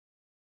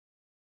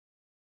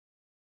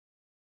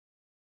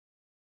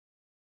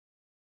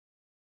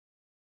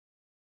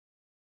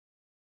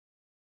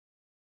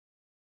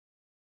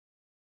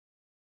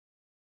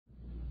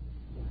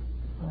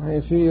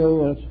I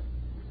feel that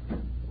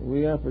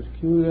we are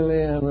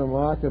peculiarly and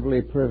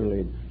remarkably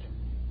privileged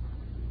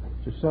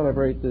to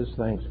celebrate this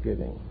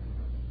Thanksgiving.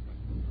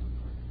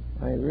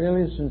 I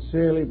really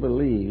sincerely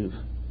believe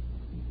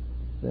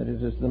that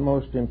it is the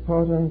most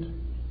important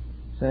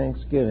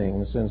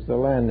Thanksgiving since the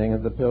landing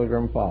of the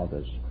Pilgrim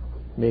Fathers,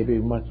 maybe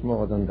much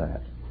more than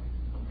that.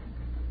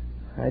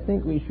 I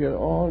think we should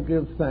all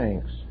give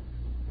thanks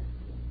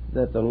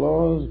that the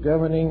laws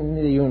governing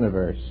the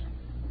universe,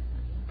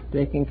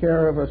 taking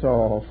care of us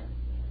all,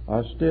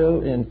 are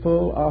still in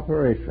full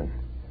operation.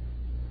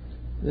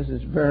 This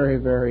is very,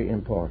 very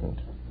important.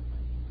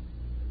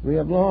 We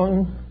have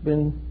long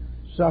been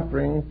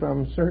suffering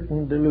from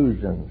certain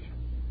delusions,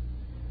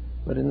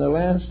 but in the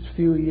last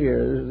few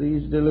years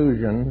these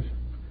delusions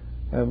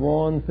have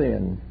worn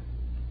thin,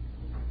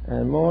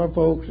 and more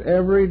folks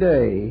every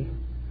day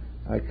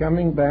are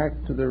coming back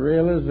to the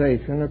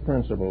realization of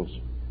principles.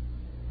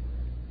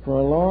 For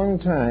a long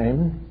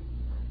time,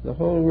 the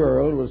whole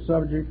world was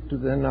subject to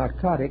the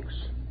narcotics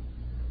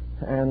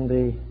and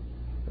the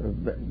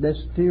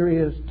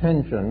mysterious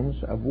tensions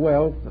of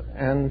wealth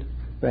and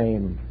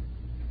fame.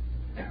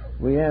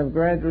 We have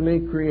gradually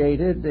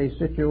created a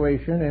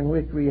situation in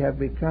which we have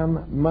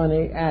become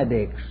money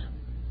addicts.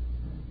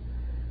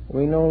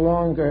 We no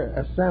longer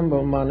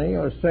assemble money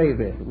or save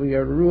it. We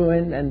are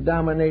ruined and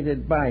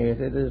dominated by it.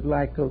 It is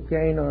like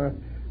cocaine or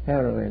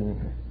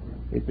heroin.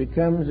 It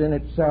becomes in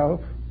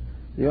itself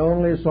the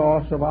only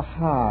source of a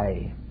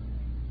high.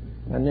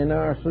 And in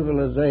our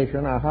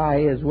civilization, a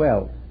high is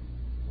wealth.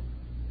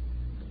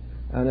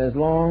 And as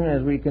long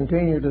as we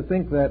continue to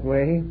think that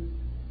way,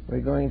 we're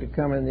going to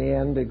come in the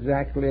end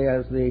exactly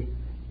as the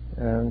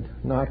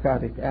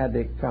narcotic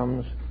addict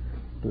comes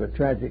to a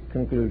tragic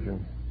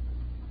conclusion.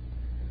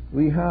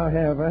 We,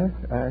 however,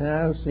 are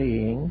now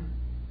seeing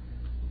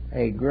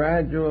a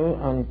gradual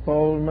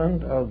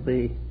unfoldment of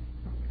the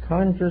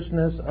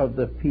consciousness of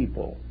the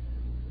people.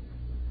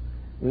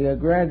 We are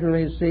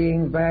gradually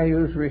seeing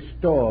values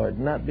restored,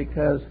 not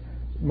because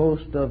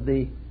most of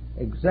the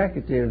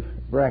executive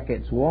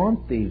brackets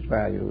want these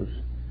values,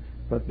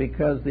 but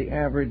because the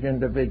average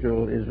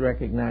individual is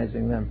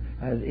recognizing them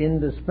as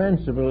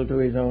indispensable to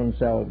his own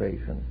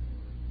salvation.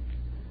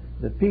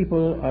 The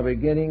people are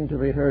beginning to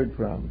be heard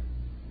from,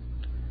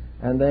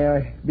 and they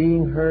are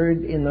being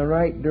heard in the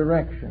right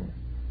direction.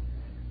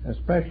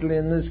 Especially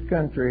in this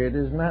country, it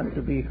is not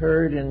to be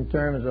heard in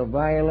terms of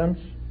violence,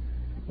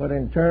 but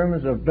in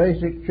terms of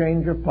basic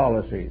change of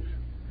policies,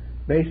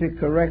 basic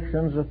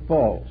corrections of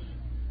faults,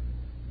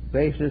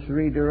 basic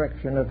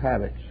redirection of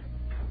habits.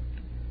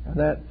 And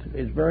that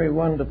is very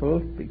wonderful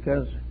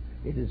because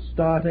it is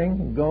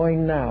starting,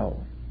 going now.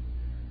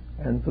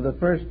 And for the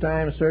first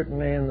time,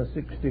 certainly in the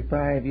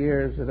 65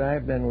 years that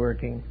I've been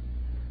working,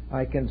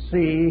 I can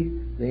see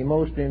the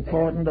most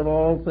important of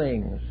all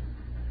things,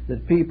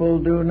 that people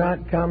do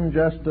not come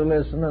just to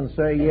listen and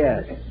say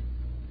yes.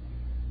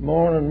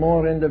 More and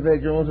more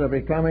individuals are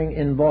becoming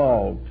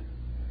involved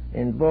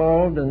in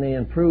the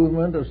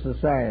improvement of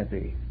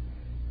society,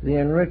 the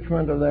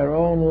enrichment of their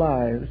own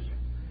lives,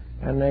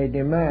 and a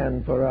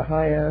demand for a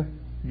higher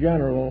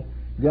general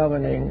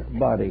governing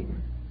body.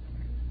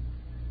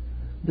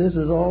 This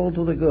is all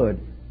to the good.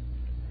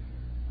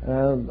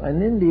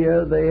 In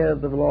India, they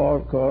have the law,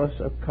 of course,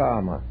 of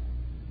karma.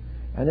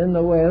 And in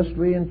the West,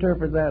 we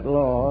interpret that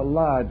law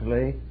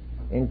largely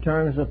in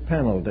terms of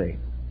penalty.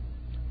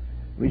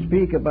 We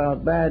speak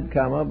about bad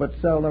karma, but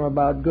seldom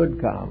about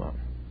good karma,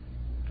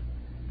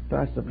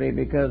 possibly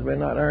because we're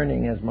not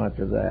earning as much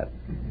of that.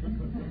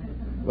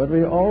 But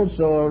we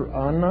also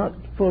are not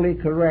fully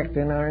correct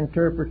in our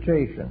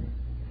interpretation.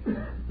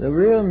 The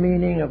real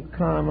meaning of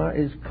karma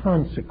is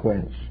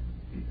consequence.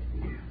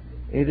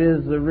 It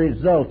is the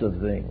result of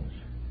things.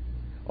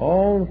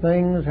 All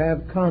things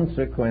have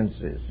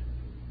consequences.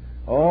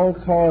 All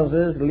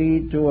causes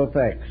lead to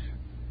effects.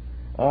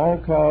 All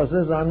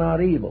causes are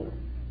not evil,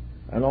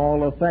 and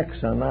all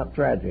effects are not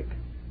tragic.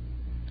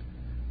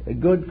 A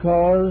good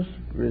cause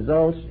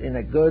results in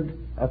a good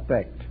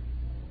effect.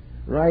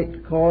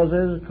 Right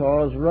causes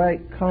cause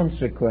right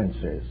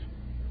consequences.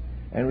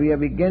 And we are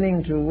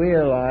beginning to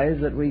realize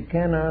that we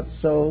cannot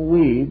sow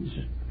weeds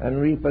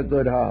and reap a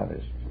good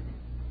harvest.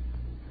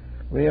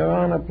 We are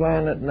on a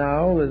planet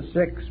now with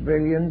 6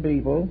 billion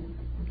people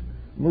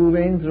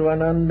moving through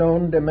an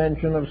unknown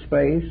dimension of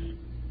space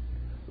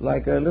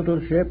like a little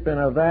ship in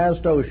a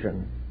vast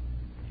ocean.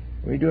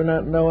 We do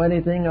not know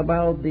anything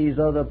about these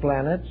other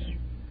planets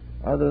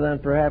other than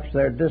perhaps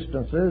their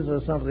distances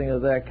or something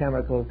of their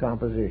chemical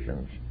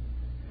compositions.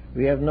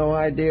 We have no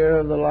idea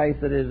of the life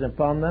that is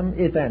upon them,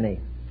 if any.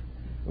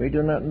 We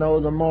do not know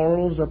the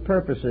morals or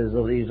purposes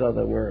of these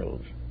other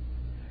worlds.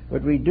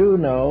 But we do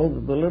know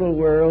that the little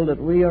world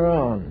that we are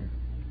on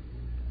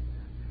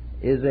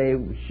is a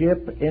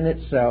ship in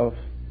itself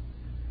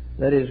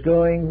that is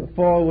going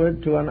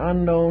forward to an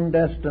unknown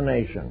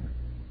destination,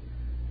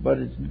 but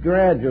it's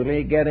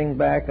gradually getting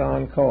back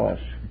on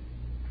course.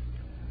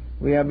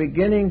 We are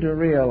beginning to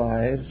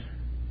realize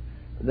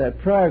that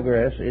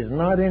progress is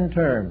not in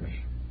terms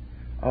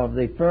of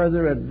the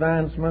further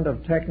advancement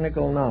of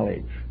technical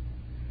knowledge,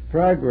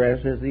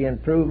 Progress is the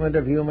improvement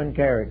of human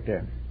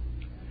character.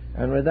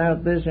 And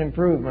without this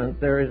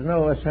improvement, there is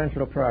no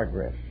essential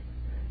progress.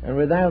 And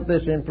without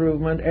this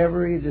improvement,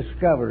 every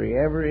discovery,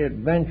 every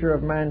adventure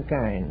of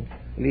mankind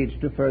leads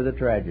to further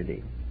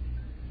tragedy.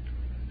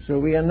 So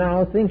we are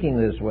now thinking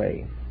this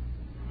way.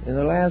 In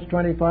the last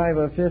 25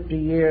 or 50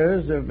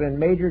 years, there have been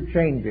major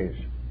changes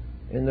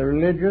in the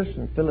religious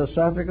and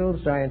philosophical,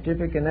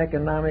 scientific, and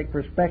economic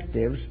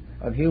perspectives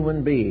of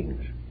human beings.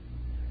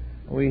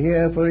 We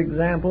hear, for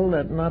example,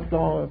 that not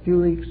long, a few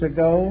weeks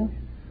ago,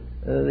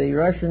 the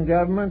Russian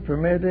government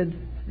permitted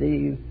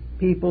the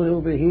people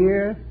over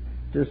here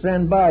to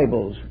send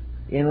Bibles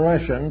in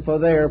Russian for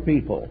their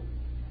people,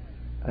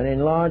 and in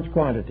large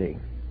quantity.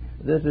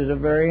 This is a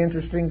very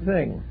interesting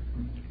thing.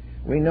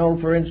 We know,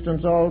 for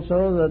instance,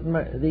 also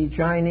that the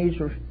Chinese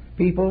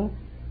people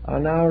are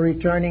now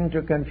returning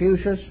to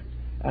Confucius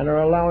and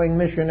are allowing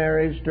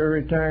missionaries to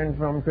return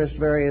from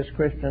various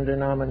Christian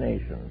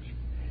denominations.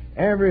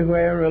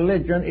 Everywhere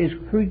religion is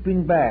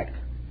creeping back.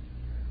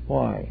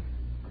 Why?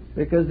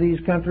 Because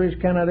these countries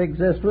cannot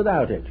exist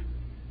without it.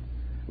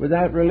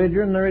 Without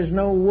religion, there is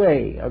no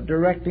way of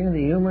directing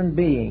the human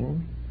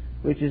being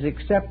which is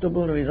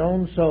acceptable to his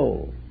own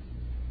soul.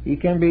 He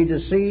can be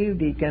deceived,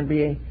 he can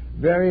be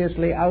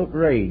variously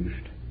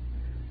outraged.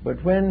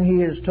 But when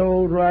he is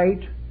told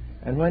right,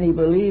 and when he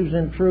believes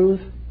in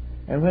truth,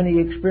 and when he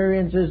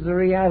experiences the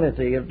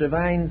reality of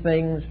divine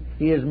things,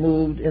 he is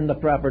moved in the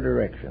proper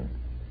direction.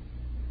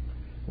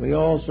 We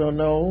also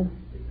know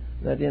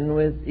that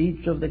with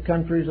each of the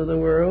countries of the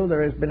world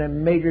there has been a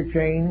major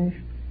change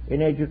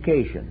in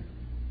education.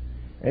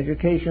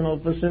 Educational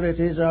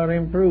facilities are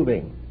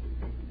improving,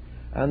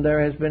 and there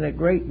has been a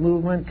great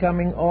movement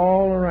coming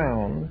all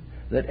around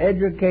that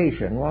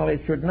education, while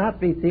it should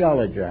not be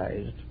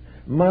theologized,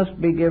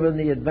 must be given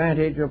the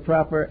advantage of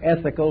proper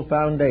ethical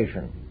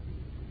foundation.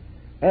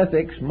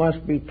 Ethics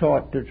must be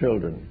taught to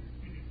children.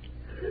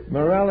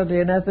 Morality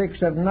and ethics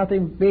have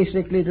nothing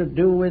basically to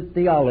do with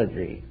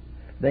theology.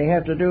 They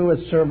have to do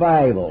with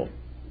survival.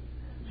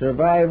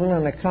 Survival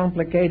in a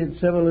complicated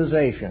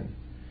civilization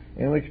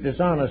in which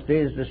dishonesty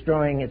is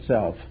destroying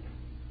itself.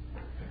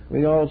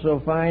 We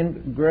also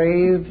find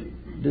grave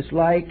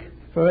dislike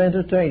for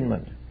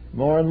entertainment.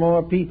 More and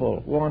more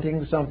people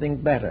wanting something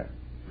better.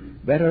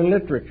 Better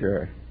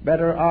literature,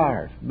 better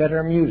art,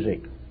 better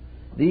music.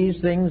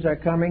 These things are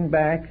coming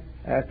back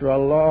after a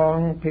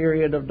long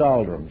period of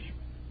doldrums.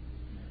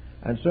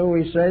 And so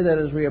we say that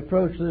as we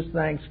approach this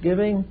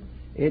Thanksgiving,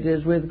 it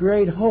is with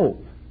great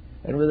hope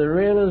and with a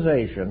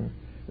realization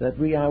that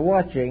we are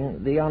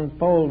watching the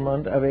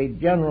unfoldment of a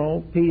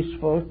general,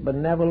 peaceful,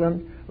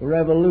 benevolent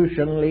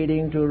revolution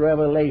leading to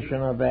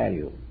revelation of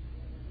value.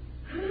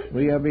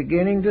 We are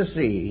beginning to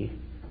see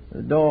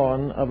the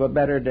dawn of a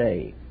better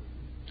day.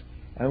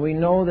 And we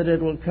know that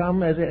it will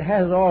come as it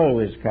has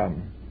always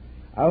come,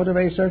 out of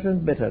a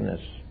certain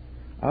bitterness,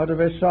 out of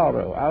a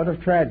sorrow, out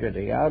of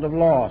tragedy, out of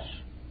loss.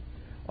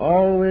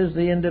 Always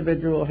the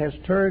individual has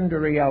turned to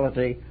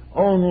reality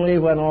only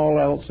when all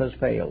else has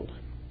failed.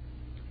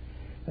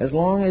 As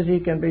long as he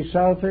can be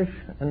selfish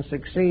and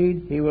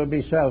succeed, he will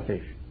be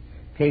selfish,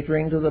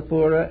 catering to the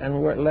poorer and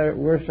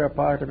worser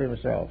part of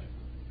himself.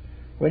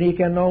 When he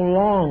can no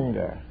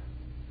longer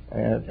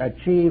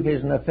achieve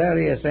his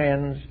nefarious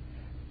ends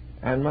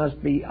and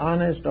must be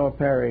honest or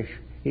perish,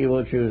 he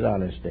will choose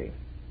honesty.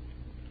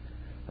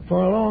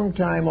 For a long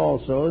time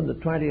also, in the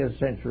 20th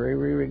century,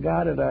 we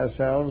regarded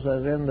ourselves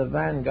as in the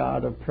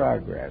vanguard of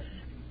progress.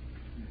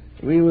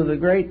 We were the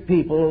great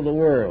people of the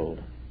world.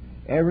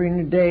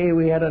 Every day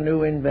we had a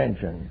new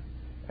invention.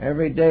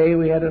 Every day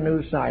we had a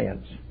new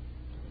science.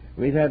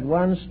 We've had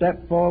one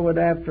step forward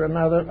after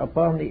another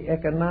upon the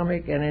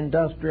economic and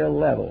industrial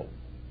level.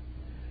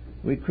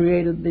 We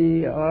created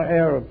the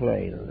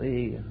aeroplane,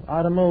 the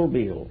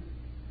automobile.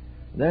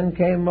 Then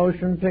came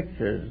motion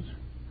pictures.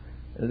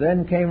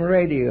 Then came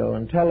radio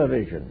and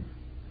television.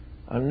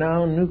 And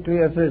now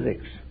nuclear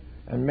physics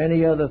and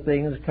many other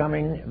things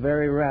coming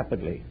very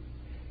rapidly.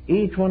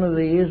 Each one of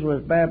these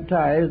was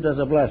baptized as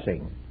a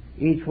blessing.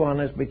 Each one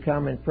has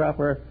become, in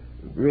proper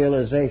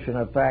realization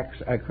of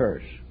facts, a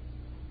curse.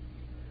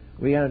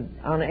 We are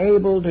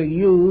unable to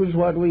use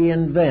what we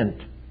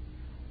invent.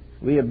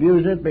 We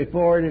abuse it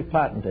before it is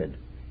patented.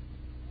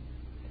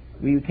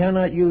 We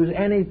cannot use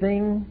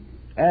anything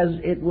as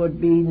it would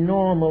be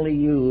normally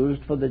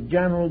used for the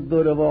general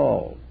good of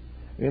all.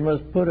 We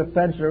must put a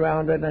fence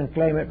around it and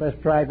claim it as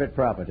private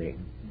property.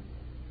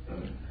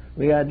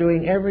 We are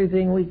doing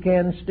everything we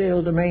can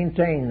still to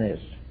maintain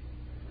this.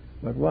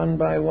 But one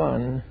by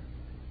one,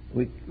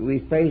 we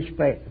face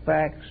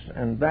facts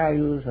and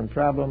values and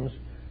problems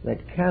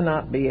that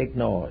cannot be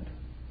ignored.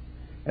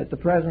 At the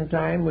present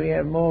time, we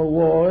have more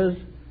wars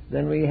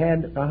than we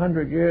had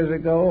 100 years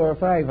ago or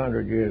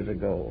 500 years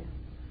ago.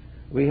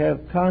 We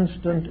have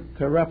constant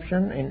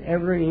corruption in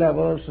every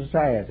level of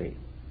society.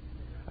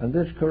 And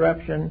this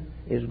corruption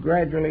is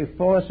gradually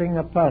forcing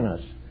upon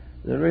us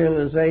the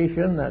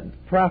realization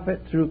that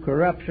profit through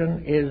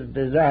corruption is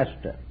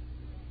disaster.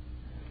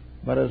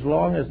 But as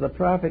long as the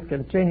profit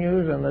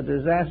continues and the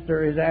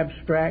disaster is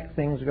abstract,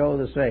 things go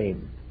the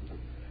same.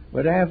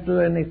 But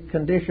after any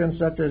conditions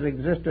such as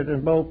existed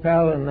in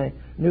Bhopal and the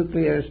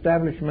nuclear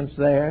establishments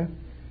there,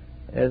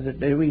 as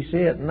we see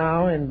it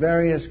now in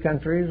various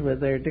countries with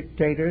their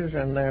dictators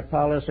and their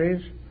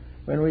policies,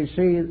 when we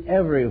see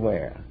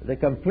everywhere the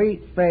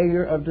complete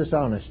failure of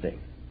dishonesty,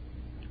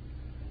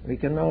 we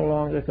can no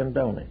longer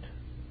condone it.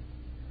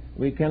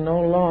 We can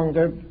no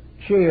longer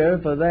cheer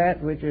for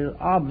that which is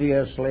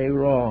obviously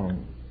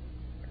wrong.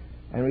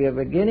 And we are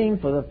beginning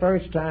for the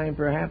first time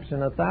perhaps in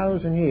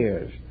 1,000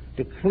 years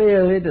to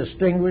clearly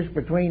distinguish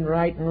between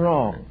right and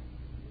wrong.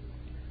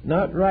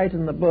 Not right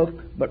in the book,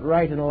 but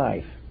right in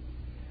life.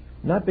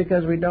 Not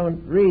because we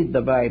don't read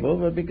the Bible,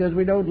 but because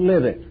we don't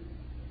live it.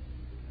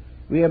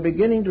 We are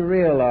beginning to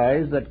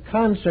realize that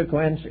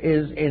consequence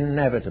is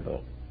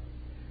inevitable,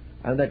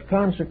 and that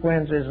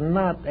consequence is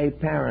not a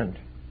parent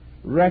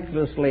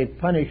recklessly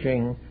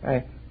punishing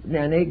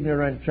an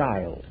ignorant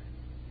child.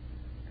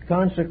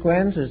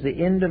 Consequence is the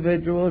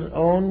individual's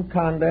own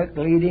conduct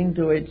leading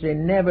to its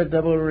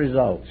inevitable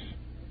results.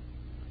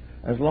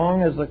 As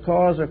long as the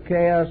cause of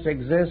chaos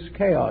exists,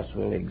 chaos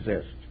will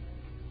exist.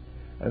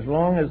 As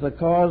long as the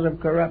cause of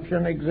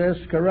corruption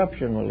exists,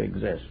 corruption will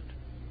exist.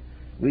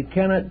 We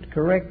cannot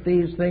correct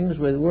these things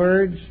with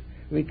words.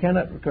 We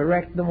cannot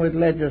correct them with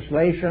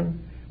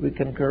legislation. We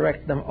can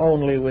correct them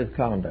only with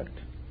conduct.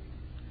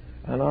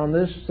 And on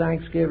this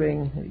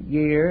Thanksgiving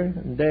year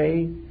and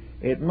day,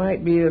 it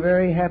might be a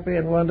very happy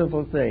and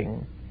wonderful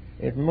thing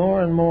if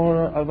more and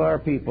more of our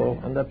people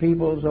and the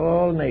peoples of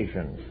all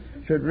nations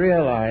should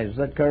realize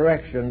that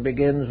correction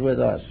begins with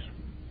us.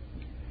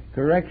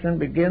 Correction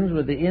begins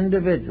with the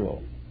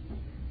individual,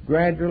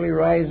 gradually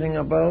rising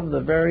above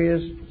the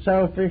various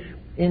selfish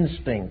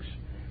instincts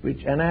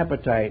and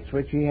appetites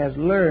which he has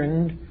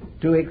learned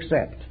to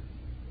accept.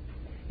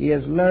 He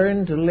has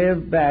learned to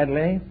live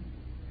badly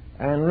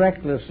and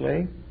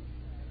recklessly,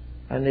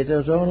 and it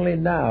is only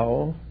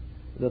now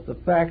that the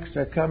facts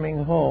are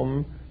coming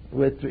home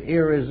with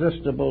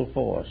irresistible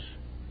force.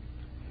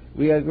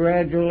 We are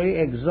gradually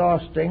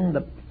exhausting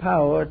the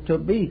power to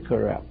be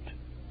corrupt.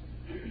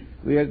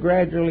 We are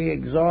gradually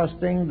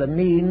exhausting the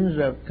means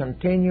of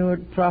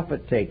continued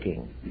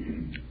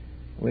profit-taking.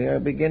 We are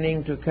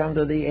beginning to come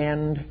to the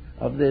end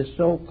of this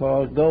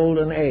so-called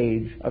golden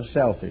age of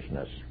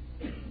selfishness.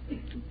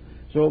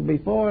 So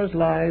before us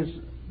lies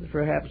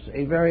perhaps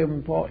a very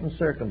important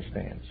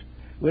circumstance.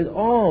 With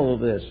all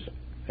this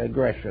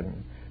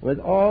aggression, with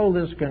all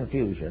this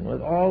confusion,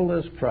 with all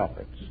this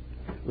profits,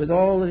 with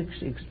all the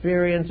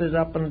experiences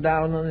up and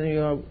down on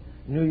the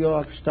New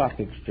York Stock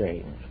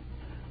Exchange,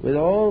 with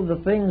all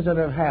the things that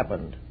have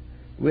happened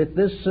with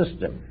this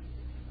system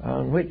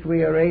on which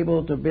we are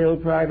able to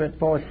build private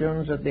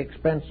fortunes at the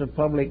expense of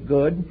public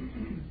good,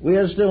 we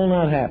are still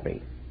not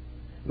happy.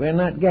 We're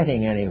not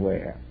getting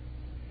anywhere.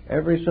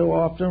 Every so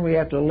often we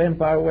have to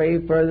limp our way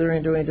further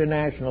into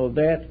international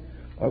debt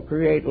or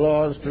create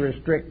laws to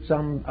restrict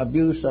some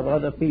abuse of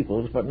other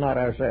peoples, but not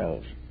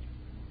ourselves.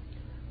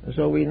 And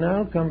so we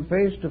now come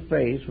face to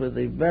face with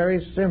the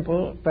very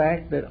simple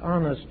fact that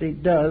honesty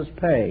does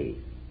pay,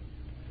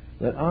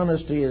 that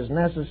honesty is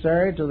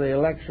necessary to the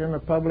election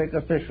of public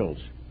officials.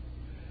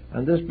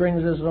 And this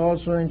brings us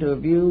also into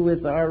view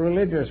with our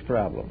religious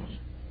problems.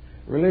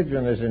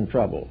 Religion is in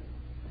trouble,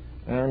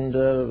 and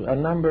a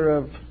number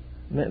of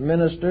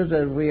ministers,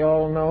 as we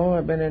all know,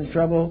 have been in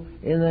trouble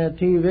in their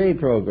TV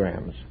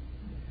programs.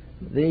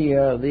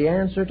 The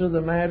answer to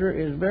the matter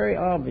is very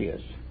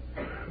obvious.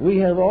 We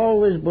have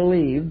always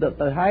believed that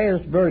the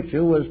highest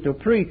virtue was to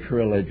preach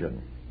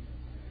religion.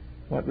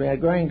 What we are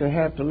going to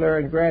have to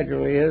learn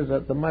gradually is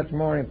that the much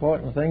more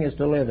important thing is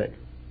to live it.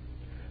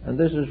 And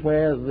this is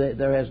where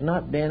there has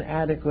not been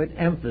adequate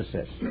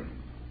emphasis.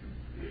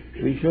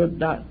 We should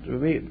not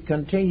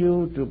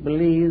continue to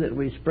believe that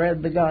we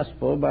spread the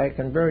gospel by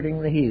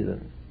converting the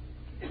heathen.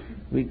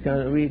 We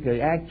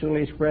can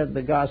actually spread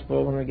the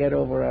gospel when we get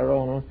over our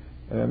own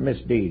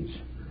misdeeds.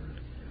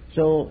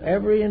 So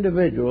every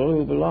individual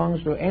who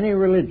belongs to any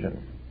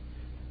religion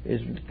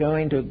is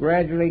going to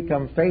gradually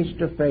come face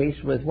to face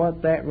with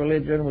what that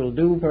religion will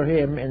do for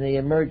him in the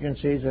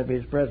emergencies of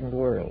his present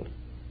world.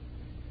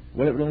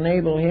 Will it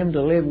enable him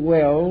to live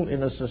well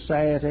in a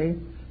society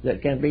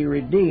that can be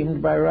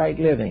redeemed by right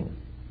living?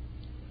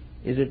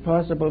 Is it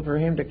possible for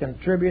him to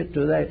contribute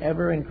to that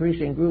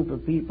ever-increasing group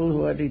of people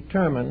who are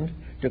determined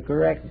to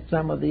correct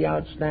some of the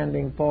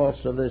outstanding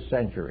faults of this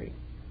century?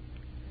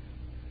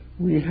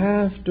 We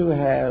have to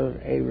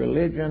have a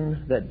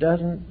religion that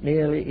doesn't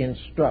merely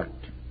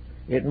instruct,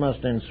 it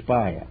must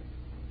inspire.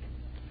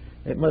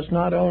 It must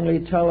not only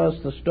tell us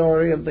the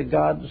story of the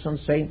gods and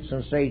saints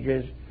and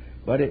sages,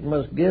 but it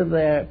must give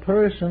their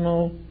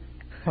personal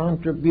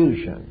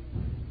contribution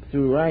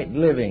through right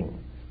living,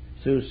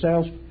 through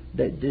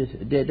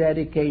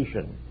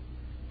self-dedication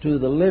to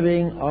the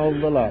living of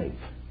the life.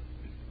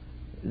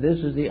 This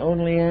is the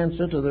only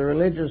answer to the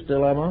religious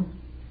dilemma,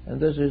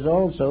 and this is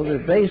also the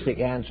basic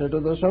answer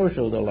to the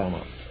social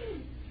dilemma.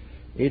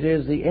 It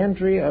is the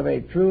entry of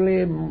a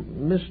truly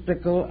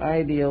mystical,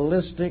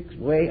 idealistic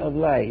way of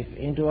life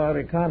into our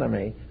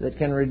economy that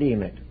can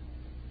redeem it.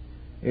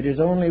 It is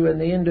only when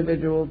the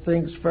individual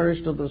thinks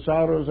first of the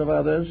sorrows of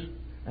others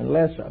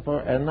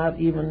and not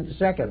even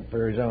second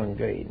for his own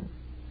gain.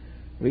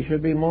 We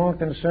should be more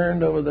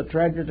concerned over the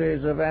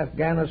tragedies of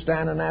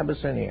Afghanistan and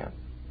Abyssinia.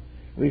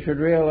 We should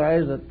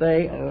realize that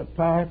they are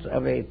parts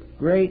of a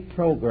great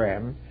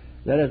program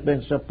that has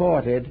been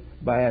supported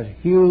by a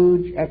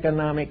huge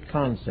economic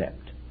concept.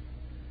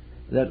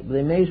 That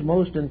the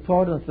most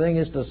important thing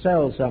is to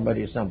sell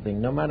somebody something,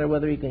 no matter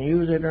whether he can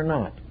use it or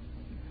not.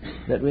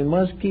 That we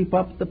must keep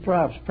up the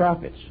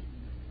profits.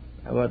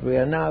 But we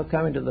are now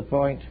coming to the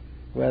point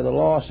where the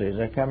losses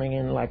are coming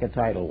in like a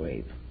tidal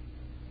wave.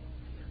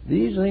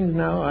 These things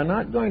now are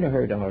not going to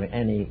hurt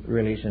any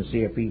really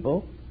sincere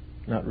people.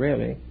 Not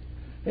really.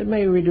 It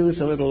may reduce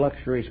a little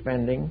luxury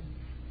spending.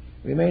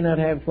 We may not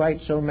have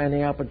quite so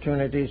many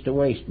opportunities to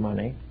waste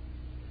money.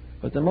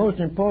 But the most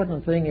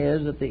important thing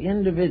is that the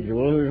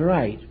individual who's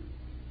right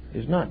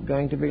is not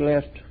going to be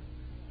left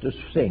to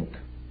sink.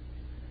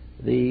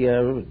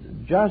 The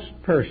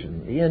just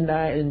person, the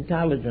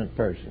intelligent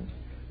person,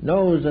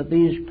 knows that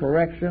these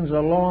corrections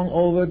are long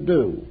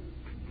overdue,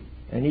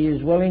 and he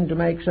is willing to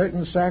make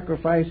certain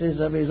sacrifices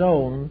of his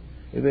own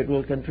if it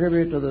will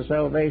contribute to the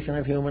salvation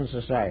of human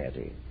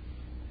society.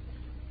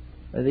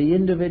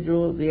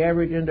 The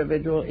average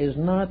individual is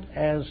not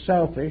as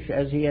selfish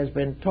as he has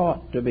been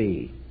taught to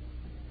be.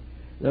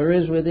 There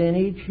is within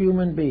each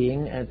human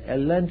being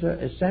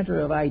a center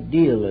of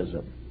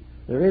idealism.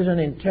 There is an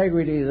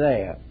integrity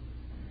there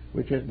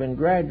which has been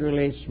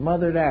gradually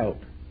smothered out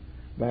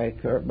by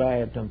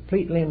a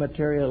completely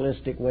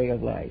materialistic way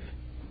of life.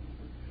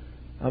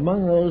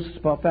 Among those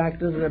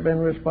factors that have been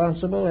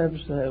responsible, as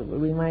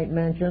we might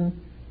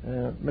mention,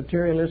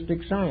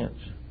 materialistic science.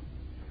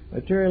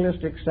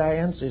 Materialistic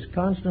science is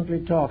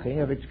constantly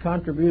talking of its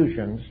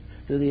contributions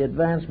to the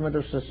advancement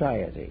of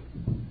society.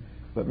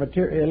 But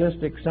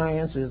materialistic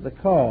science is the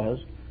cause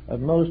of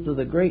most of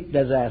the great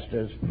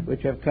disasters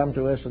which have come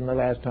to us in the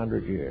last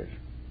 100 years.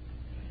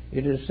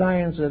 It is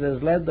science that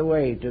has led the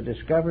way to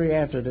discovery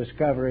after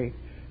discovery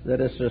that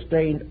has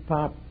sustained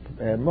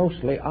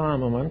mostly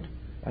armament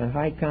and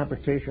high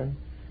competition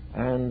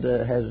and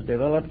has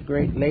developed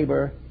great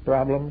labor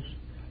problems,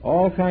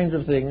 all kinds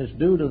of things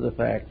due to the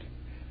fact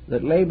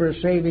that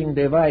labor-saving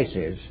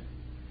devices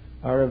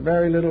are of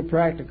very little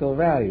practical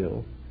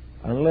value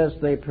unless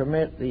they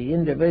permit the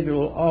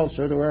individual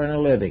also to earn a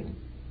living.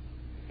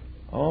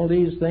 All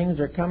these things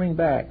are coming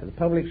back. The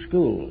public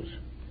schools.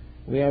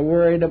 We are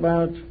worried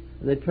about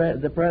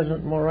the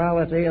present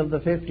morality of the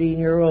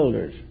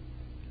 15-year-olders.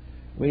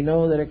 We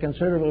know that a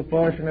considerable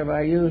portion of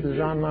our youth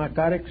is on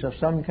narcotics of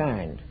some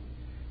kind.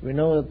 We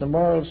know that the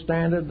moral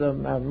standard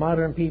of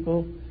modern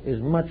people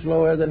is much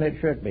lower than it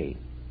should be.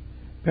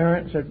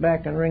 Parents sit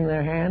back and wring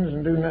their hands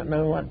and do not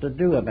know what to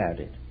do about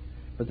it.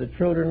 But the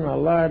children are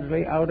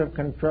largely out of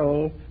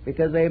control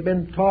because they have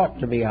been taught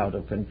to be out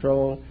of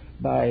control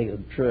by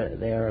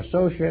their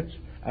associates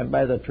and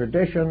by the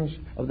traditions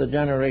of the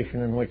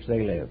generation in which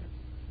they live.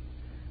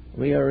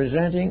 We are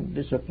resenting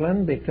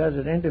discipline because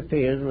it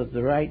interferes with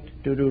the right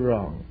to do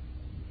wrong.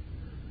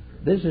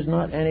 This is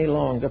not any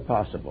longer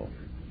possible.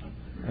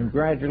 And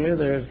gradually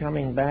there is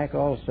coming back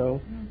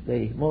also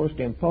the most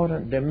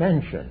important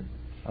dimension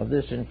of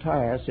this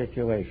entire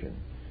situation.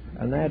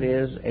 And that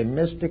is a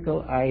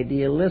mystical,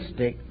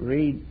 idealistic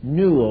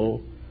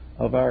renewal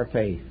of our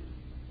faith.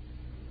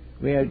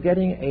 We are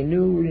getting a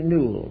new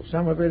renewal.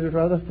 Some of it is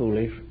rather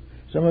foolish,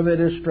 some of it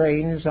is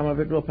strange, some of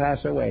it will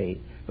pass away.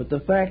 But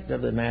the fact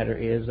of the matter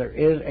is there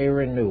is a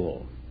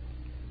renewal.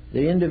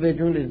 The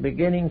individual is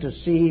beginning to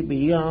see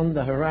beyond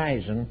the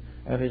horizon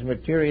of his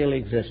material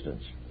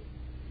existence.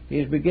 He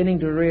is beginning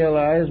to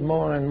realize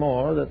more and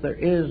more that there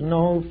is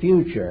no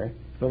future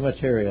for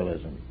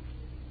materialism.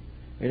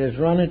 It has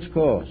run its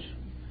course.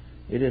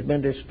 It has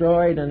been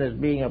destroyed and is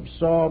being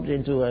absorbed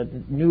into a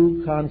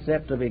new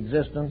concept of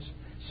existence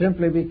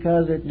simply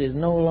because it is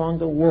no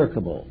longer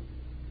workable.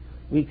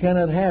 We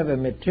cannot have a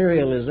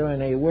materialism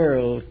in a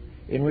world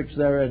in which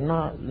there is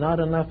not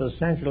enough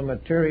essential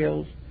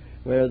materials,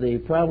 where the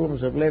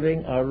problems of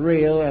living are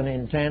real and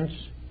intense.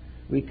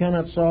 We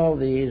cannot solve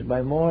these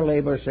by more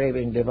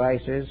labor-saving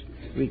devices.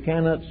 We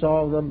cannot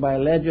solve them by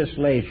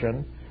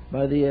legislation,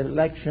 by the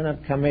election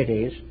of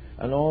committees,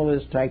 and all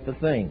this type of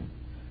thing.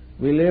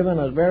 We live on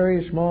a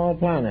very small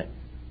planet,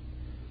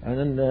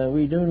 and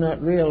we do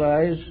not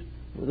realize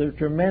the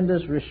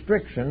tremendous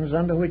restrictions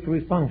under which we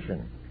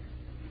function.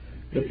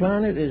 The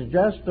planet is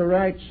just the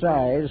right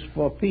size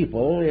for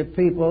people if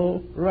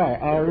people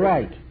are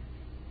right.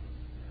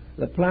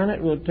 The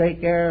planet will take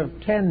care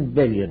of 10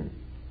 billion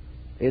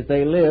if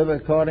they live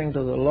according to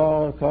the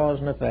law of cause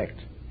and effect.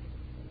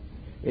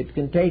 It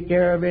can take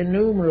care of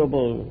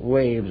innumerable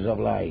waves of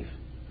life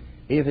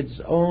if its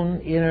own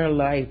inner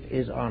life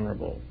is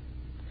honorable,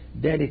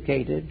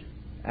 dedicated,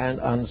 and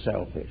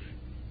unselfish.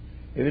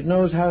 If it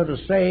knows how to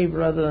save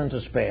rather than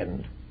to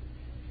spend,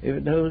 if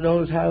it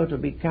knows how to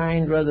be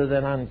kind rather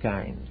than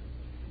unkind,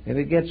 if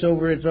it gets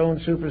over its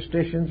own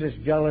superstitions, its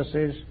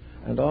jealousies,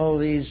 and all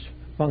these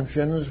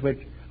functions which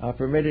are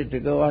permitted to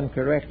go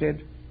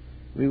uncorrected,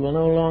 we will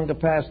no longer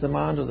pass them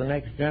on to the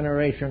next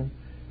generation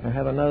and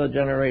have another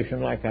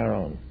generation like our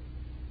own.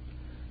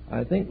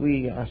 I think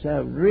we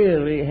are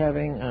really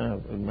having a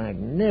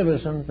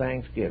magnificent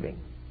Thanksgiving.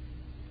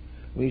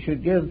 We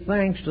should give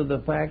thanks to the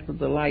fact that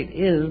the light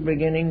is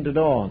beginning to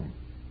dawn.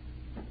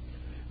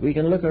 We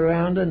can look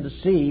around and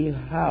see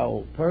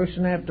how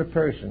person after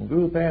person,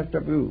 group after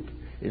group,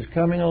 is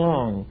coming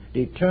along,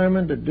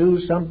 determined to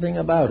do something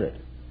about it,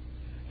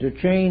 to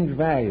change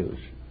values.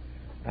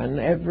 And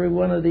every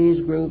one of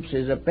these groups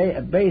is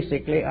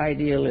basically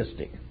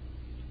idealistic.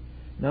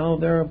 Now,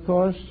 there, of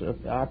course,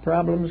 are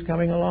problems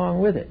coming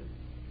along with it.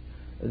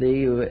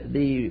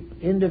 The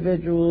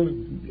individual's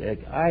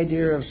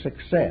idea of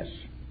success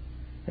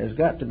has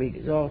got to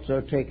be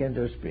also taken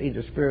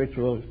into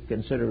spiritual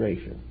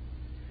consideration.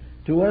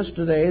 To us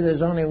today,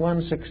 there's only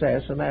one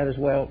success, and that is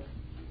wealth.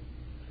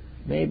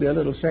 Maybe a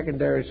little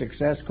secondary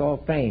success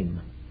called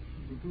fame.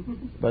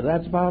 But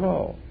that's about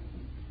all.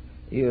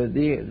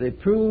 The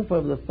proof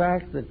of the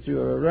fact that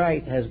you're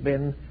right has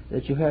been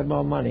that you have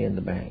more money in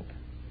the bank.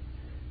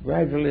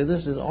 Gradually,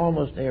 this is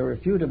almost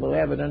irrefutable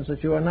evidence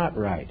that you are not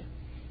right.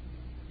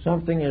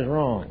 Something is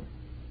wrong.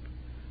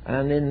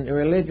 And in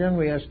religion,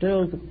 we are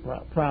still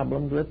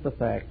problemed with the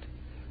fact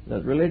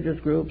that religious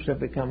groups have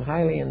become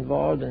highly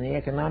involved in the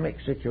economic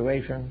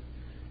situation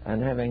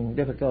and having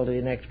difficulty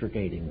in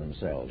extricating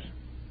themselves.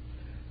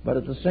 But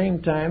at the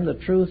same time, the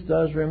truth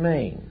does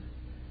remain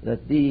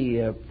that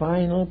the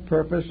final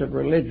purpose of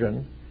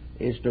religion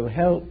is to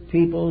help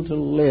people to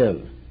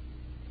live.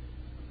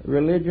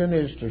 Religion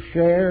is to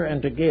share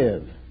and to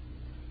give.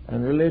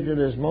 And religion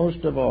is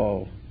most of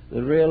all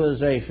the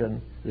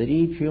realization that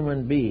each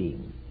human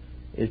being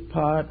is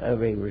part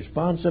of a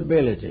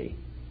responsibility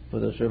for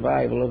the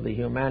survival of the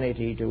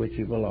humanity to which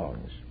he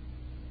belongs.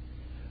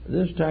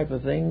 This type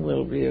of thing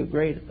will be of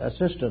great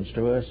assistance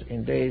to us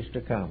in days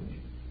to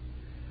come.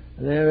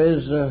 There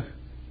is a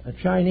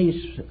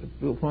Chinese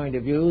point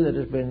of view that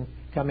has been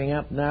coming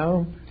up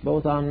now,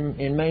 both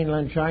in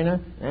mainland China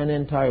and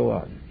in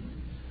Taiwan.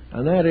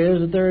 And that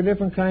is that there are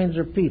different kinds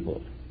of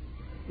people,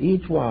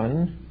 each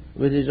one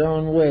with his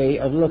own way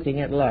of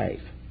looking at life.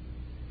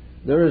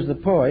 There is the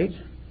poet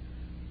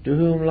to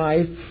whom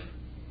life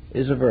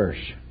is a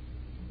verse.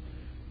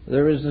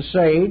 There is the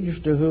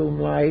sage to whom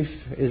life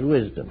is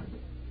wisdom.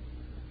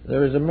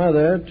 There is a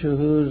mother to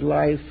whose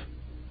life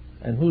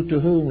and to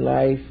whom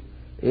life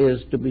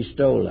is to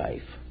bestow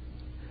life.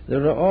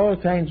 There are all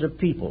kinds of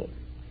people,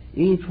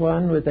 each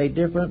one with a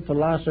different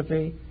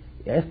philosophy,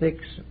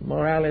 ethics,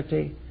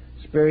 morality,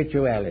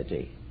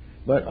 spirituality,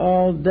 but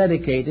all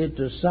dedicated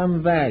to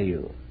some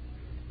value.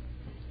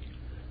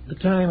 The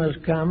time has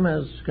come,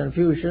 as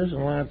Confucius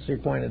and Lao-Tzu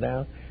pointed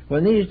out,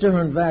 when these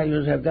different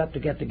values have got to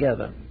get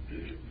together.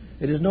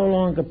 It is no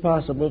longer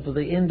possible for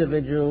the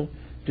individual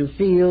to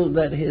feel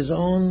that his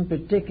own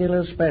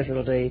particular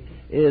specialty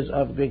is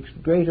of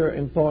greater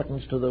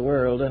importance to the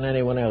world than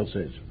anyone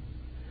else's.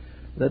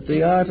 That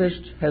the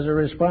artist has a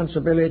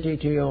responsibility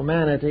to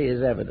humanity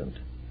is evident.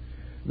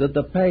 That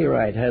the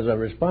playwright has a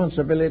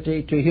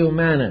responsibility to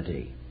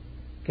humanity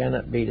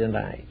cannot be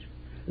denied.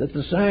 That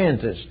the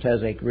scientist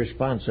has a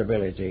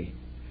responsibility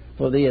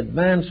for the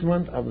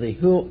advancement of the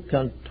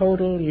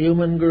total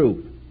human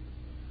group,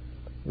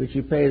 which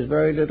he pays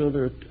very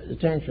little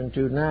attention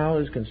to now,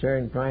 is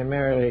concerned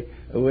primarily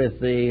with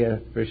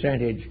the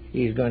percentage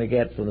he's going to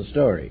get from the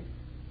story.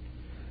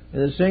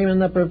 And the same in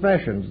the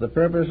professions. The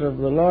purpose of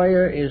the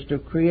lawyer is to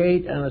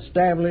create and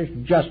establish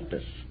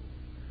justice,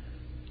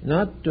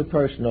 not to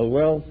personal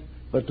wealth,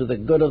 but to the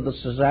good of the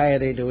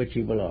society to which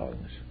he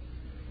belongs.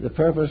 The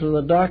purpose of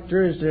the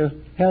doctor is to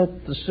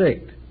help the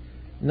sick,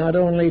 not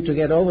only to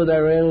get over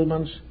their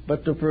ailments,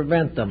 but to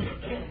prevent them.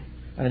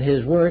 And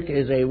his work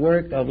is a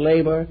work of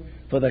labor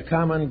for the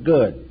common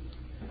good.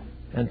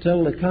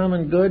 Until the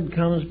common good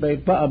comes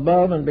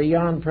above and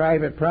beyond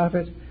private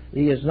profit,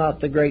 he is not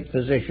the great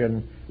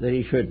physician that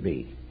he should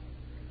be.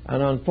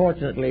 And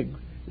unfortunately,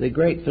 the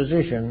great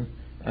physician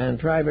and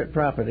private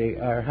property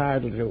are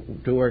hard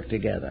to work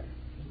together,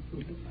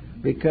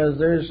 because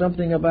there is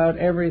something about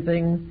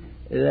everything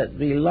that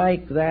we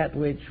like that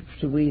which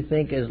we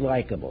think is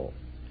likable.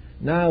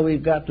 Now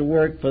we've got to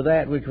work for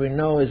that which we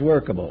know is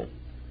workable,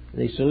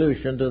 the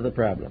solution to the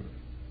problem.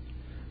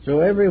 So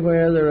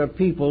everywhere there are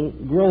people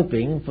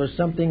groping for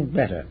something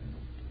better,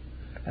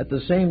 at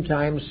the same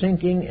time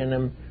sinking in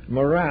a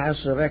morass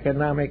of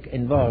economic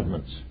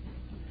involvements.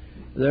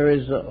 There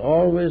is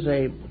always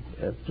a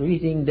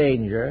fleeting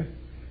danger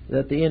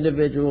that the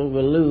individual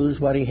will lose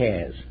what he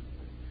has.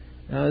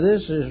 Now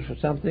this is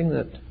something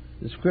that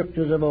the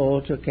scriptures of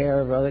old took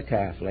care of rather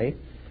carefully,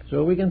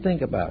 so we can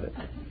think about it.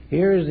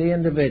 Here is the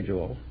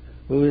individual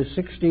who is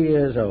 60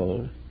 years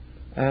old,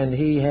 and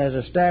he has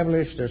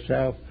established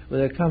himself with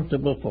a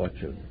comfortable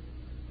fortune.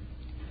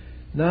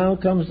 Now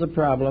comes the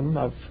problem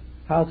of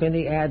how can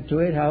he add to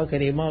it, how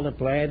can he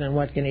multiply it, and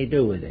what can he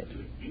do with it.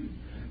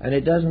 And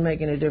it doesn't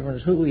make any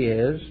difference who he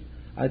is,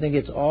 I think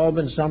it's all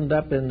been summed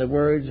up in the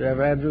words of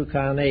Andrew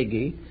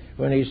Carnegie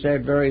when he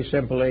said very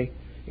simply,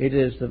 it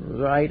is the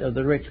right of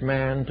the rich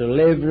man to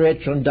live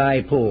rich and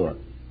die poor.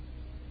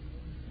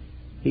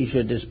 He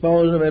should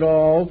dispose of it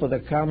all for the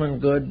common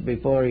good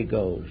before he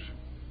goes.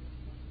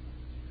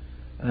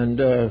 And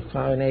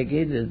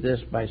Carnegie did this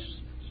by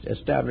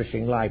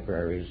establishing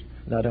libraries,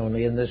 not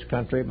only in this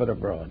country but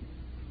abroad.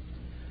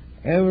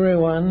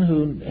 Everyone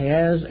who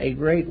has a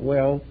great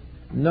wealth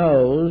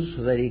knows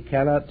that he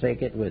cannot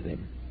take it with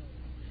him.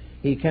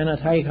 He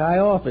cannot take high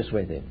office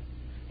with him.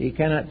 He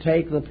cannot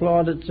take the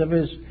plaudits of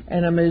his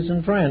enemies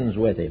and friends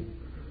with him.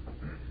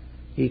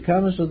 He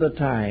comes to the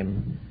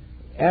time,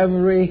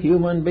 every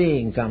human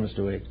being comes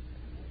to it,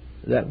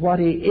 that what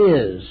he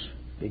is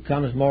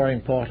becomes more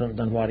important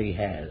than what he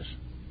has.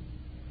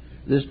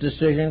 This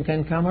decision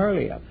can come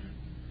earlier,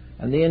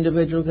 and the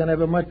individual can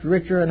have a much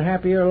richer and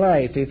happier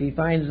life if he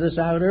finds this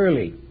out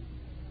early.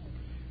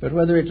 But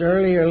whether it's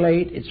early or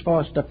late, it's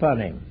forced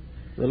upon him.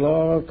 The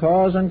law of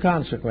cause and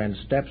consequence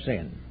steps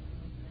in.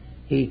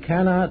 He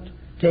cannot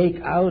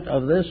take out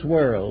of this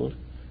world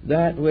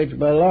that which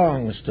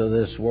belongs to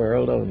this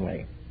world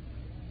only.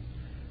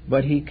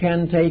 But he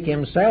can take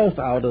himself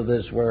out of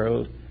this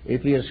world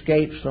if he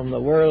escapes from the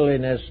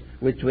worldliness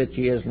with which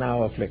he is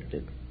now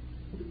afflicted.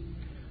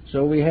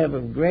 So we have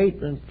a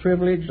great and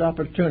privileged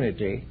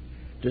opportunity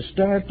to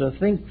start to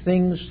think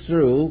things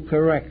through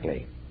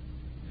correctly.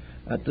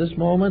 At this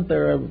moment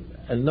there are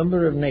a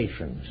number of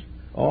nations,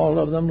 all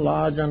of them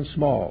large and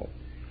small,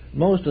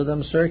 most of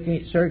them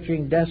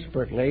searching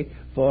desperately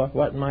for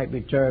what might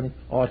be termed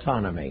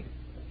autonomy.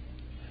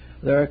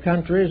 There are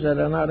countries that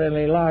are not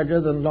any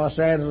larger than Los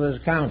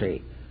Angeles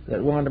County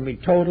that want to be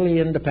totally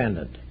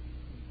independent.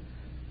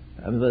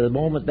 And the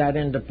moment that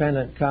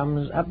independence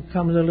comes, up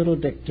comes a little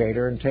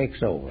dictator and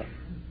takes over.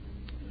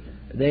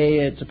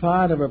 It's a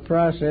part of a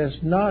process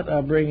not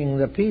of bringing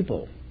the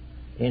people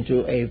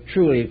into a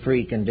truly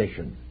free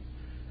condition,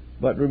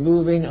 but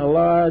removing a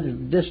large,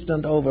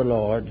 distant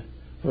overlord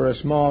for a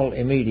small,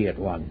 immediate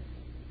one.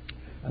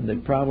 And the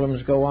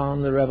problems go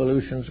on, the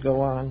revolutions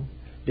go on.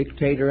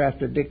 Dictator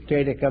after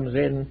dictator comes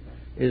in,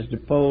 is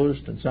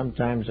deposed, and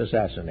sometimes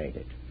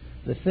assassinated.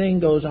 The thing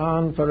goes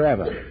on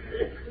forever,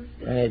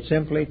 and it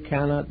simply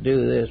cannot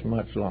do this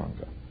much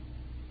longer.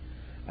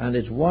 And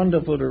it's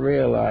wonderful to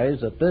realize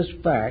that this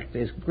fact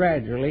is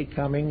gradually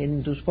coming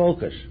into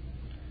focus.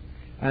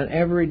 And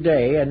every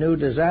day a new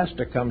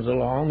disaster comes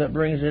along that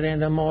brings it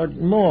into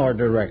more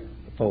direct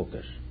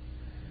focus.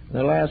 In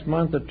the last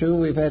month or two,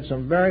 we've had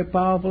some very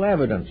powerful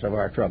evidence of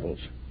our troubles.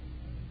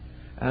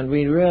 And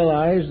we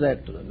realize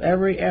that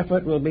every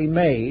effort will be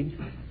made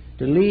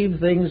to leave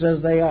things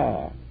as they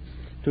are,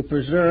 to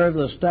preserve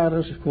the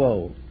status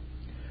quo.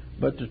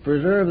 But to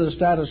preserve the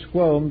status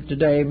quo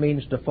today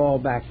means to fall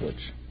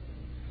backwards,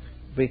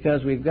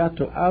 because we've got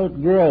to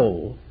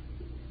outgrow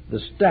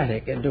the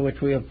static into which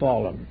we have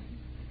fallen.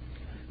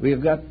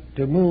 We've got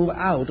to move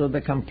out of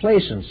the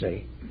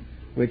complacency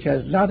which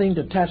has nothing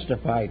to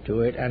testify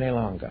to it any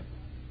longer.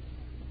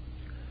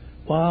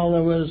 While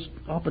there was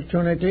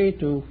opportunity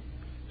to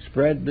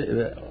spread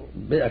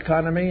the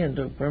economy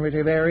into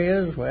primitive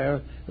areas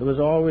where there was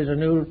always a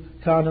new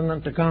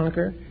continent to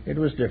conquer, it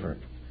was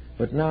different.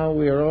 But now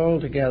we are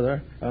all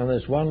together on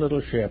this one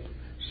little ship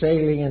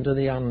sailing into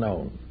the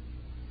unknown.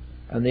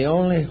 And the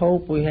only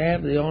hope we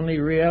have, the only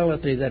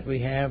reality that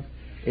we have,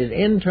 is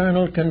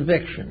internal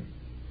conviction,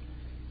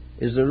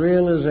 is the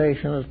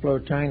realization, as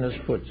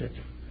Plotinus puts it,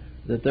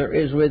 that there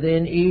is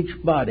within each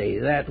body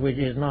that which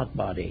is not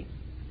body.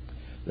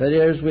 That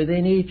there is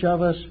within each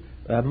of us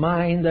a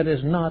mind that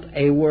is not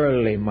a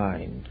worldly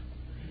mind.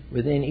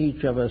 Within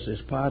each of us is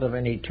part of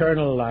an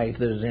eternal life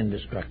that is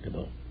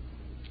indestructible.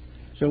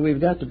 So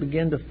we've got to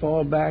begin to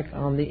fall back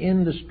on the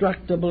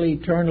indestructible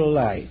eternal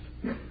life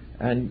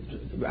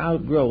and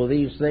outgrow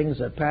these things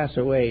that pass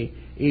away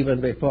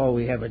even before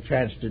we have a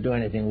chance to do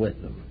anything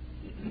with them.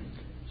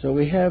 So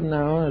we have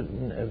now a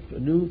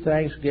new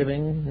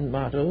Thanksgiving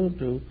motto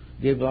to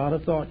give a lot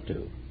of thought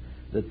to,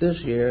 that this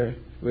year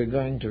we're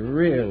going to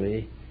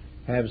really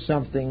have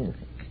something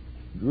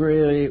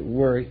really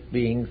worth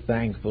being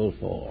thankful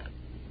for.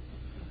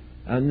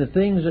 And the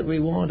things that we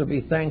want to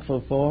be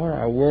thankful for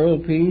are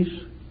world peace,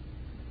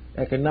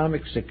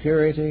 economic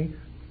security,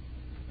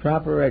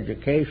 proper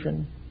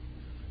education,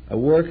 a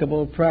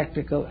workable,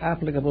 practical,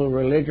 applicable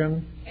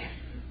religion,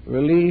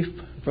 relief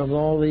from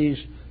all these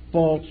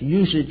false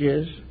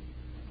usages.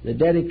 The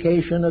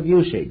dedication of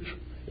usage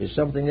is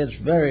something that's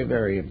very,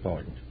 very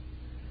important.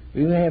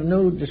 We may have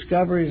new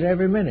discoveries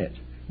every minute.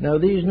 Now,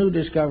 these new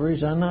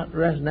discoveries are not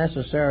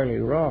necessarily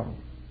wrong.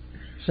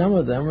 Some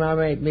of them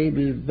may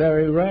be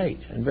very right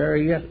and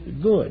very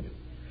good.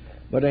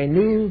 But a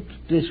new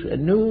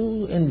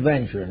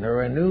invention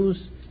or a new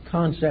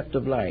concept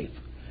of life,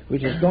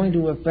 which is going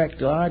to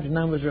affect large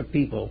numbers of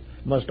people,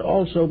 must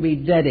also be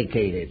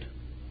dedicated.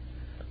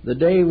 The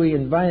day we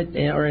invent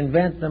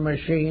the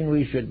machine,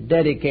 we should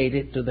dedicate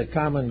it to the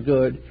common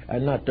good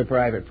and not to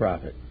private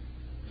profit.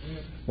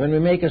 When we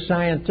make a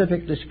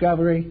scientific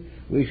discovery,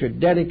 we should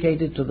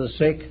dedicate it to the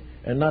sick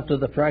and not to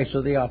the price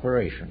of the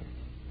operation.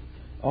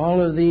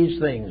 All of these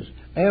things,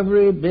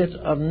 every bit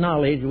of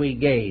knowledge we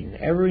gain,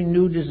 every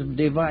new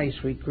device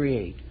we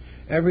create,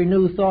 every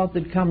new thought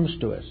that comes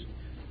to us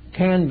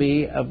can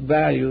be of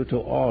value to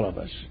all of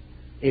us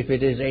if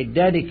it is a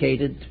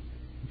dedicated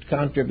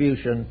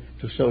contribution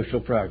to social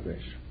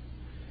progress.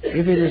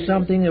 If it is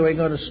something that we're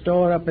going to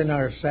store up in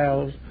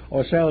ourselves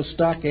or sell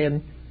stock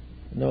in,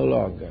 no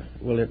longer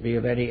will it be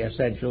of any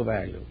essential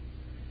value.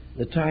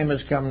 The time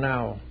has come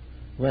now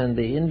when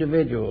the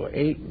individual,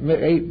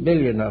 8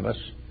 billion of us,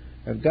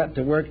 have got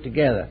to work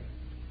together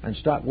and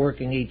stop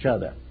working each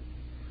other,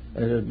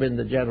 as has been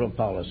the general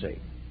policy.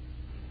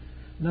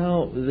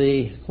 Now,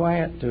 the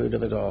quietude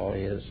of it all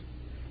is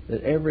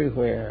that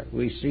everywhere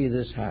we see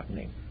this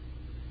happening.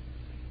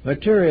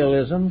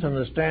 Materialism, from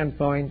the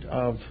standpoint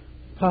of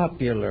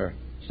popular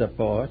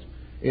support,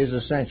 is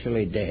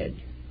essentially dead.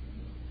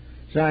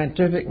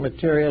 Scientific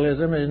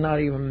materialism is not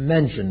even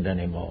mentioned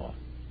anymore.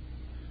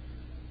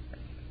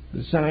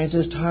 The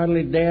scientist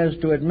hardly dares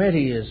to admit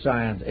he is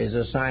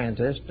a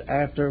scientist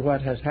after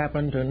what has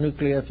happened to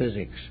nuclear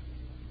physics.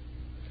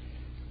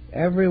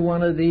 Every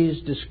one of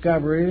these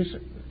discoveries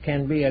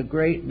can be a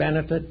great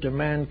benefit to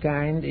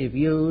mankind if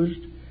used,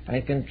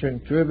 and can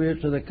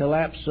contribute to the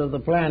collapse of the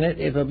planet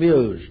if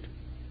abused.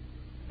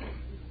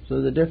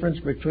 So the difference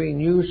between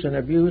use and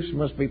abuse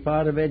must be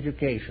part of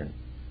education.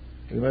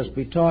 We must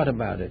be taught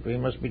about it, we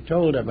must be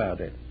told about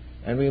it,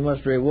 and we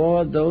must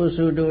reward those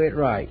who do it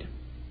right.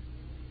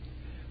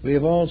 We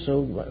have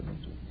also,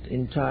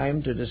 in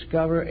time, to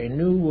discover a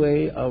new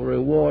way of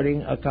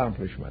rewarding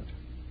accomplishment.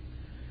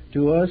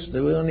 To us,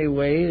 the only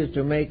way is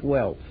to make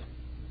wealth.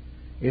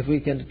 If we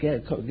can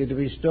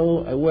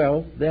bestow a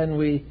wealth, then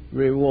we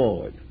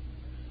reward.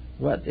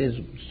 What is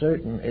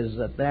certain is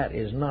that that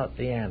is not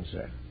the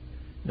answer.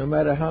 No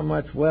matter how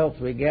much wealth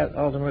we get,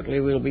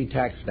 ultimately we'll be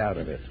taxed out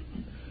of it.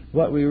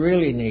 What we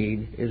really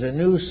need is a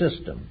new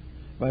system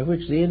by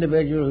which the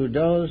individual who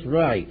does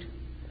right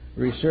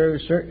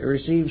receives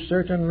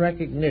certain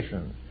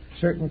recognition,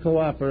 certain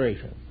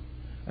cooperation,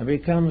 and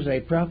becomes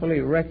a properly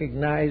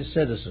recognized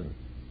citizen,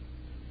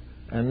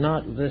 and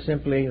not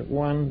simply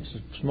one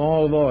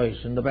small voice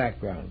in the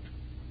background.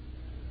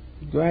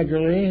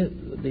 Gradually,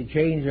 the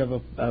change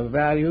of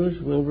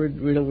values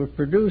will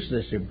produce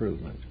this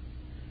improvement.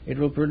 It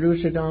will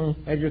produce it on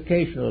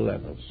educational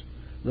levels.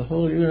 The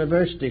whole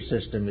university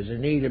system is in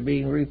need of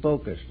being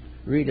refocused,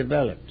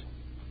 redeveloped.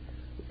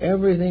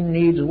 Everything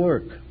needs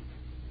work,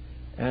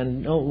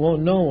 and no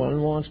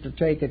one wants to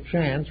take a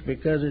chance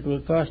because it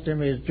will cost him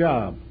his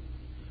job.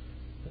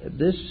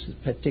 This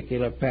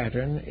particular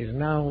pattern is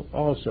now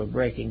also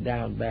breaking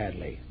down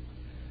badly.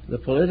 The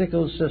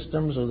political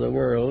systems of the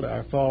world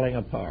are falling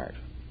apart.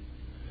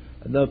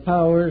 The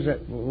powers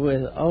that,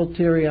 with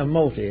ulterior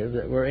motive,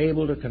 that were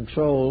able to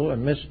control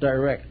and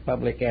misdirect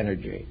public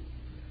energy,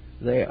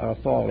 they are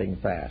falling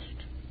fast.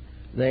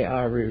 They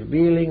are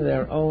revealing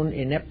their own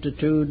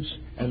ineptitudes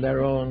and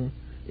their own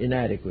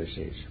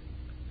inadequacies.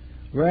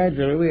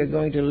 Gradually, we are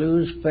going to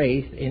lose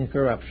faith in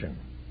corruption.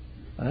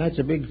 And that's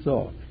a big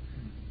thought.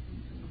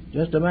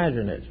 Just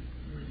imagine it.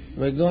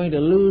 We're going to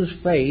lose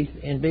faith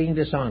in being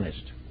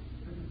dishonest.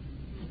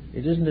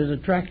 It isn't as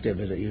attractive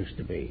as it used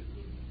to be.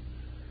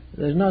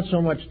 There's not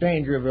so much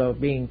danger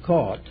of being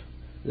caught.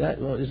 That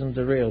isn't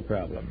the real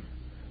problem.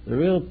 The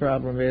real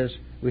problem is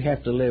we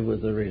have to live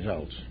with the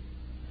results.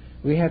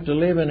 We have to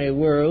live in a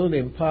world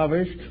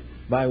impoverished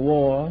by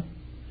war,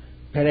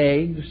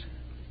 plagues,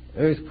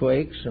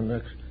 earthquakes,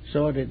 and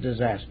assorted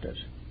disasters.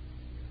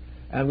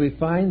 And we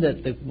find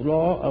that the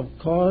law of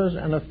cause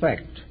and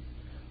effect,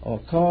 or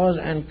cause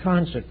and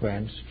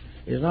consequence,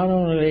 is not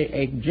only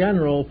a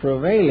general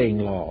prevailing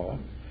law,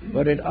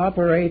 but it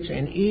operates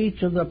in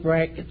each of the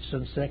brackets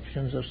and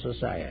sections of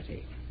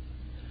society.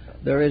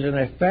 There is an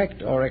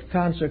effect or a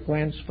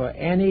consequence for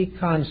any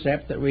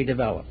concept that we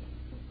develop,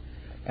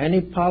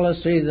 any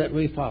policy that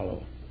we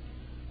follow,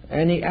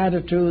 any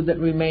attitude that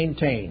we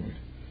maintain.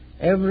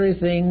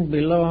 Everything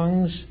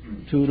belongs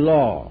to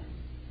law.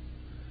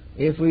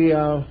 If we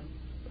are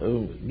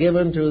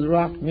given to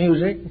rock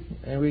music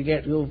and we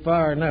go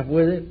far enough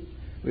with it,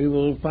 we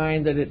will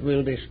find that it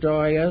will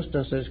destroy us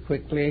just as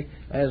quickly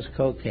as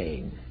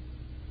cocaine.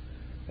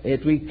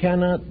 If we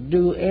cannot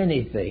do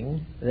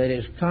anything that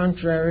is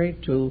contrary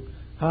to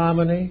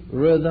harmony,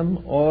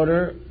 rhythm,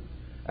 order,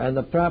 and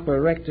the proper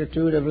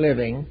rectitude of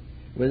living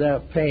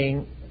without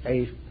paying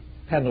a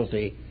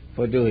penalty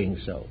for doing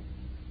so.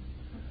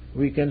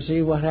 We can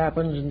see what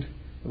happens, and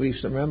we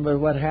remember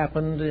what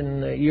happened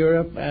in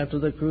Europe after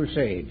the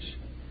Crusades.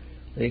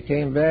 They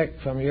came back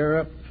from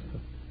Europe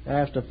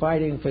after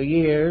fighting for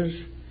years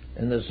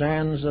in the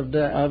sands of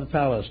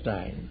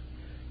Palestine.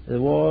 The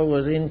war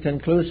was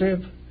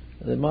inconclusive.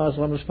 The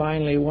Muslims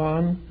finally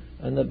won,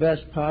 and the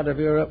best part of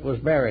Europe was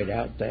buried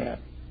out there.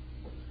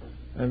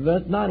 And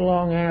but not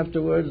long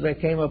afterwards there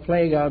came a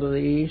plague out of the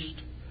east,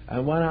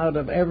 and 1 out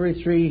of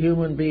every 3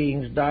 human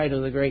beings died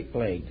of the Great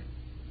Plague.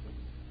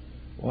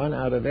 1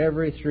 out of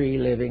every 3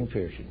 living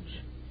persons.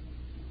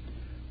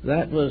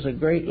 That was a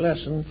great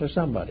lesson for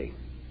somebody.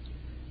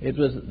 It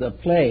was the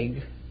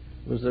plague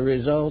was the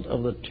result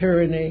of the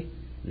tyranny,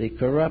 the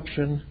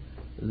corruption,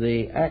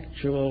 the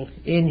actual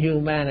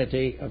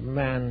inhumanity of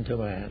man to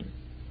man.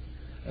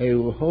 A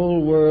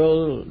whole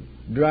world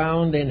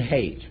drowned in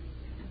hate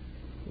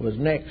was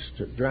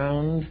next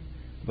drowned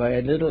by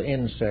a little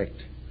insect,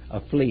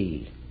 a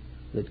flea,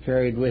 that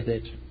carried with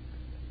it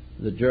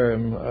the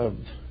germ of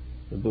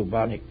the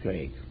bubonic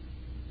plague.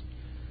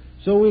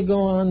 So we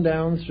go on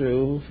down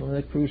through from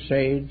the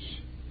Crusades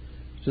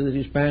to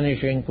the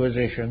Spanish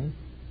Inquisition.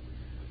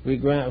 We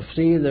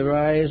see the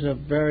rise of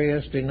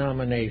various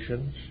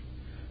denominations.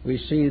 We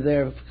see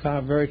their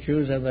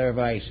virtues and their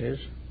vices.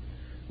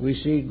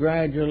 We see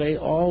gradually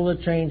all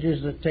the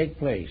changes that take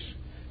place.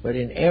 But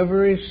in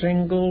every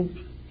single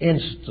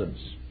instance,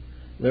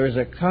 there is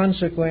a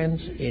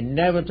consequence,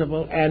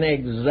 inevitable and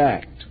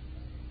exact,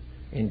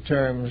 in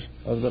terms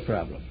of the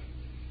problem.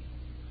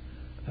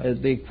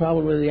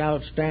 Probably the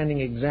outstanding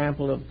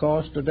example, of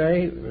course,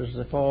 today is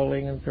the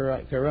falling and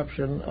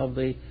corruption of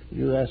the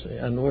U.S.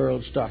 and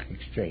world stock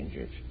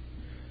exchanges.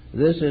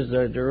 This is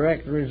the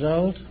direct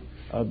result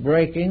of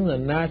breaking the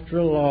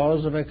natural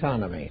laws of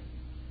economy,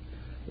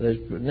 the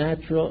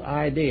natural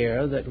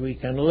idea that we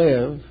can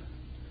live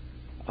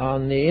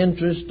on the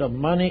interest of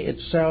money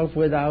itself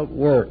without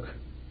work.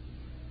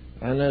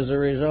 And as a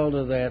result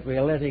of that, we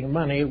are letting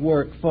money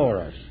work for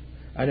us.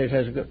 And it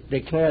has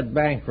declared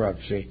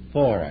bankruptcy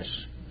for us.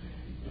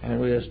 And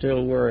we are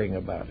still worrying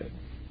about it.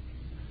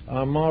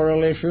 Our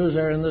moral issues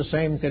are in the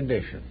same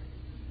condition.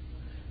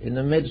 In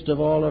the midst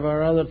of all of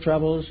our other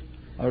troubles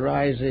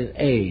arises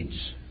AIDS,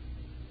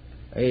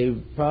 a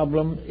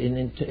problem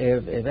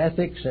of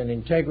ethics and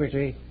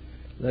integrity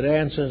that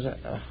answers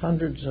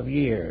hundreds of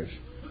years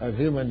of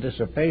human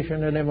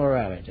dissipation and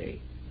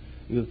immorality.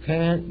 You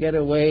can't get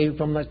away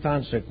from the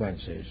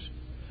consequences,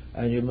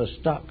 and you must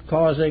stop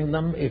causing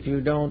them if you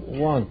don't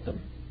want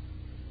them.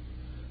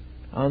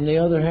 On the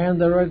other hand,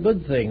 there are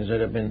good things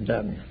that have been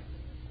done.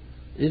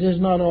 It is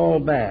not all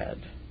bad.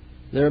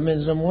 There have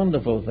been some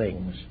wonderful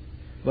things,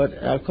 but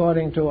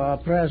according to our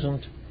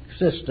present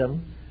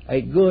system, a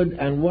good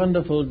and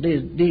wonderful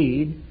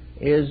deed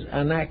is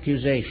an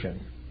accusation.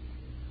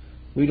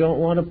 We don't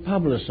want to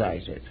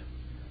publicize it.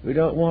 We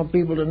don't want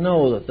people to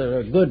know that there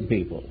are good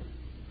people,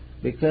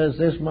 because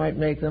this might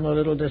make them a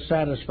little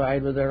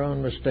dissatisfied with their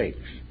own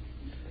mistakes.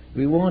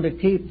 We want to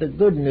keep the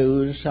good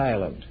news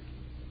silent.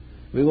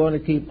 We want to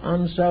keep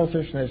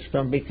unselfishness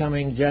from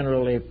becoming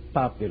generally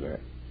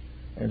popular.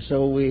 And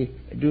so we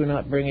do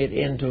not bring it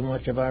into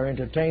much of our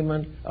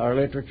entertainment, our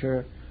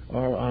literature,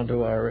 or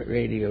onto our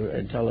radio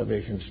and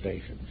television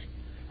stations.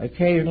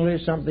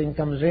 Occasionally something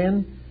comes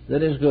in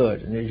that is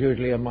good and is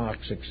usually a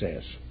marked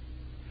success.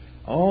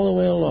 All the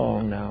way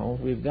along now,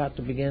 we've got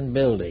to begin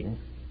building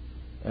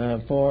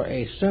for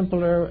a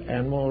simpler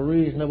and more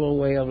reasonable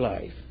way of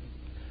life.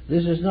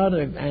 This is not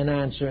an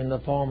answer in the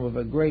form of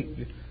a great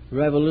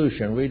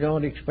revolution. We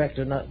don't expect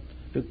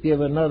to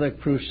give another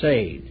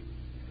crusade.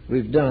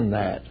 We've done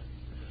that.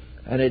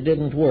 And it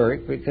didn't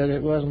work because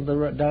it wasn't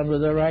done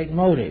with the right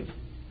motive.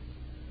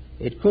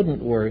 It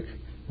couldn't work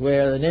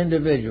where an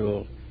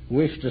individual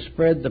wished to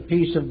spread the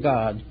peace of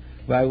God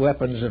by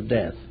weapons of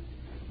death.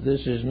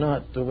 This is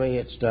not the way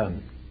it's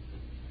done.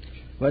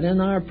 But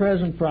in our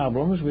present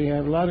problems, we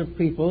have a lot of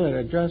people that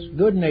are just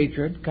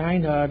good-natured,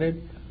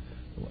 kind-hearted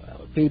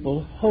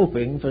people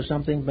hoping for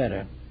something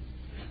better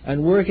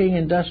and working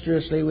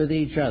industriously with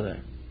each other,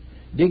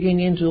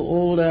 digging into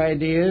old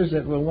ideas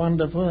that were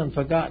wonderful and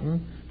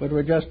forgotten but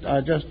are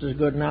just as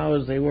good now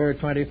as they were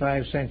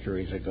 25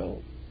 centuries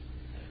ago.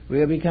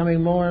 We are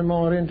becoming more and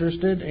more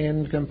interested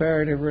in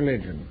comparative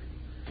religion,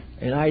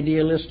 in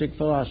idealistic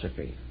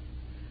philosophy,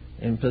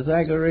 in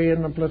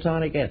Pythagorean and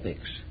Platonic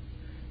ethics.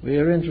 We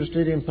are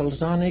interested in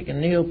Platonic and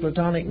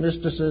Neoplatonic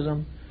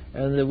mysticism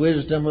and the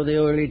wisdom of the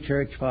early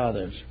church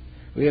fathers.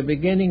 We are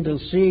beginning to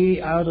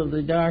see out of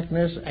the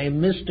darkness a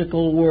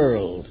mystical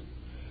world,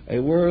 a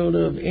world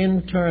of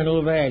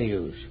internal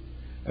values,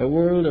 a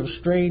world of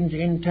strange,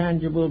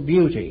 intangible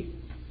beauty,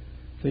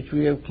 which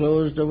we have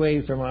closed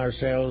away from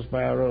ourselves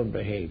by our own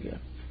behavior.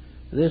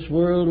 This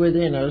world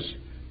within us,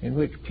 in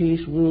which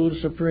peace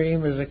rules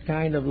supreme, is a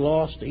kind of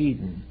lost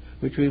Eden,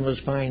 which we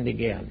must find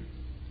again.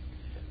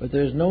 But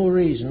there's no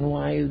reason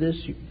why this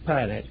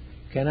planet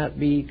cannot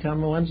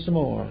become once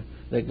more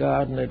the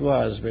garden it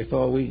was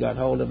before we got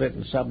hold of it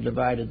and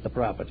subdivided the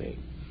property.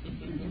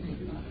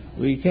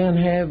 We can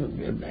have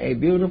a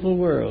beautiful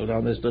world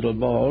on this little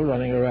ball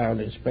running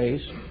around in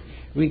space.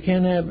 We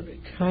can have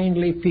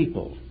kindly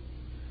people.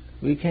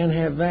 We can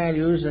have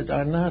values that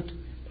are not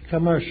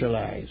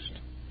commercialized.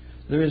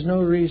 There is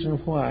no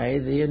reason why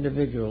the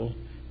individual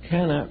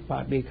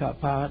cannot be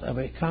part of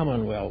a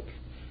commonwealth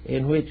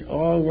in which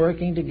all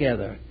working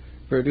together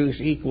produce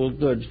equal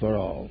goods for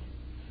all.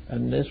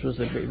 And this was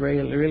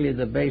really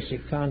the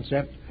basic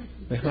concept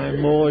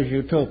behind More's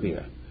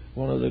Utopia,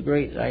 one of the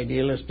great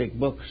idealistic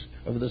books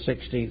of the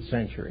 16th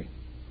century.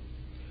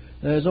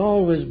 There's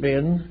always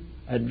been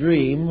a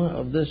dream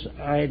of this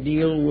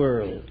ideal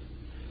world.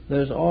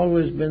 There's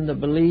always been the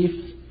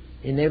belief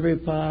in every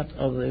part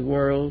of the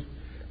world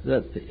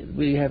that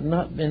we have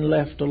not been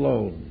left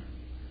alone,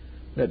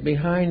 that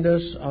behind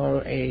us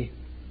are a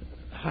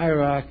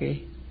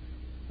hierarchy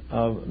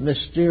of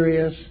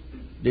mysterious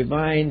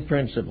divine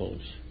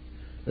principles,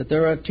 that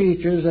there are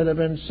teachers that have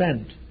been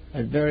sent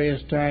at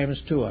various times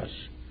to us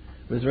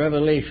with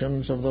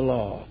revelations of the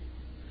law.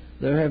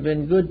 There have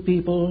been good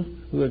people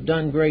who have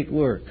done great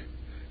work.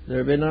 There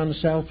have been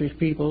unselfish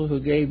people who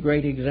gave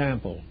great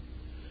example.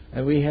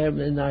 And we have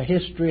in our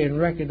history and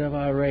record of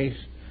our race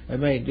a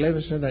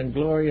magnificent and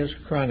glorious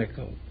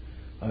chronicle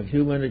of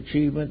human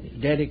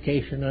achievement,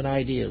 dedication, and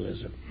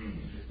idealism.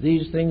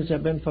 These things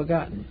have been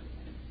forgotten,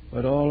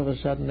 but all of a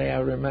sudden they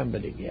are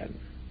remembered again.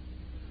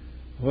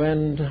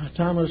 When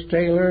Thomas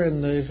Taylor,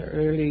 in the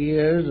early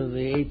years of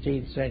the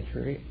 19th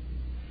century,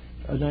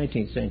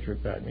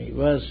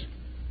 was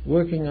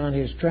working on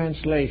his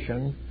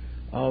translation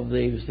of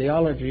the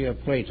theology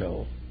of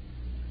Plato,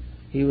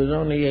 he was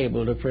only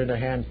able to print a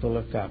handful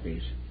of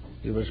copies.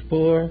 He was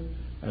poor,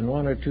 and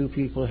one or two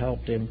people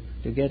helped him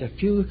to get a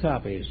few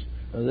copies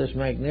of this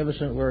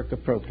magnificent work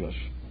of Proclus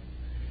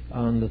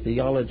on the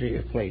theology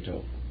of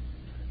Plato.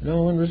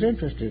 No one was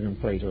interested in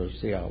Plato's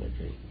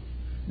theology.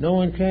 No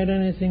one cared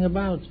anything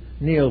about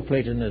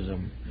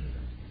Neoplatonism.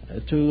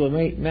 To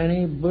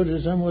many,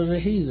 Buddhism was a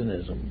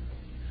heathenism.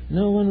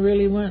 No one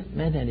really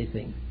meant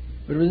anything.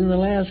 But within the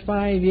last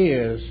 5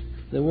 years,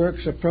 the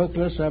works of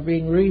Proclus are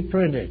being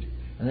reprinted,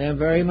 and they are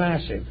very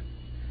massive.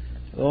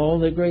 All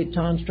the great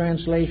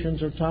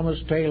translations of Thomas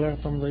Taylor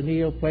from the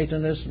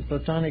Neoplatonist and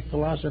Platonic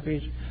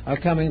philosophies are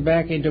coming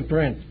back into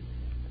print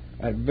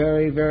at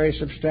very, very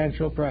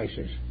substantial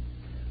prices.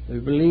 The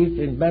belief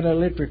in better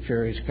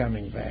literature is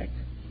coming back.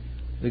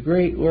 The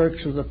great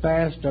works of the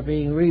past are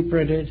being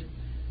reprinted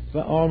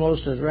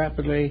almost as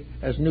rapidly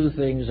as new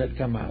things that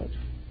come out,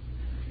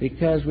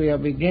 because we are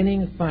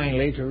beginning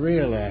finally to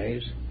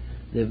realize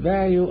the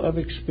value of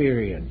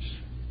experience.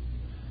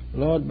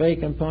 Lord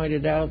Bacon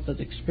pointed out that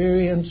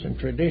experience and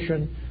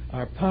tradition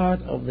are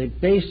part of the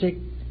basic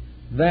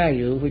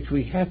value which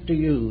we have to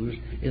use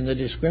in the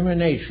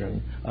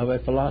discrimination of a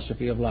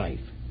philosophy of life.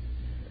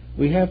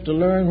 We have to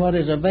learn what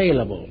is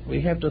available.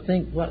 We have to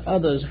think what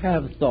others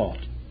have thought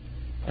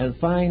and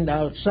find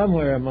out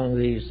somewhere among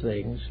these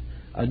things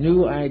a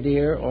new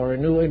idea or a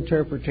new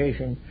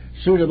interpretation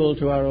suitable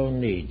to our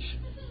own needs.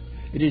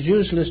 It is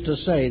useless to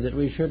say that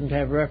we shouldn't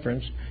have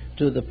reference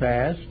to the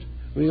past.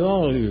 We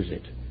all use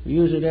it. We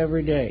use it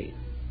every day.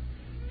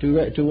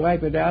 To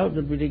wipe it out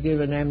would be to give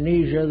an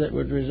amnesia that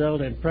would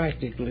result in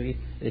practically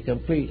a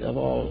complete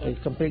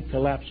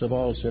collapse of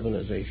all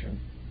civilization.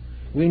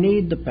 We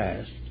need the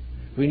past.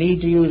 We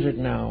need to use it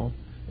now.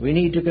 We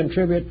need to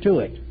contribute to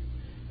it.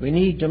 We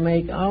need to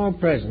make our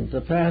present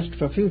the past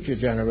for future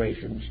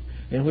generations,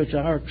 in which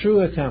our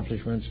true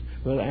accomplishments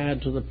will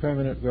add to the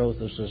permanent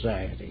growth of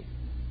society.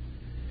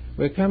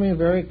 We're coming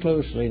very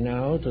closely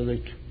now to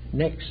the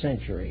next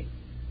century.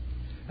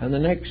 And the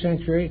next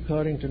century,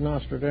 according to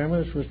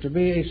Nostradamus, was to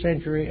be a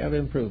century of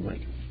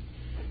improvement.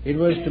 It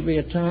was to be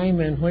a time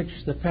in which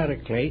the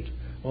Paraclete,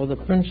 or the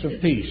Prince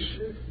of Peace,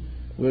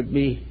 would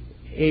be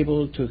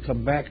able to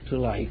come back to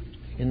life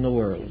in the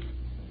world.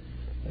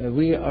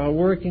 We are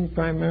working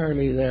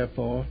primarily,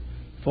 therefore,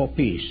 for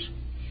peace.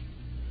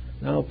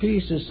 Now,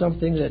 peace is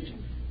something that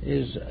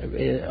is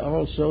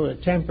also a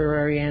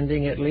temporary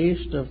ending, at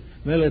least, of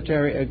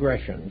military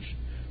aggressions.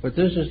 But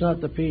this is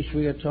not the peace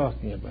we are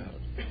talking about.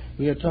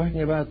 We are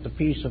talking about the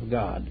peace of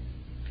God.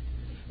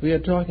 We are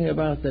talking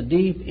about the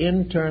deep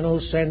internal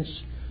sense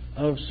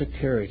of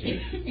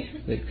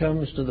security that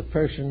comes to the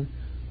person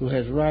who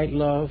has right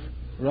love,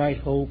 right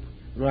hope,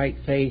 right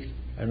faith,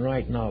 and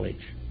right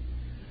knowledge.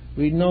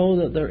 We know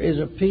that there is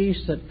a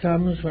peace that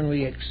comes when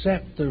we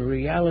accept the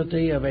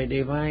reality of a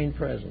divine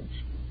presence.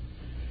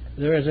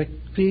 There is a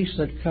peace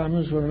that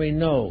comes when we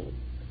know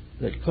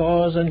that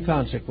cause and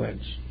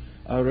consequence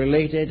are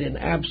related in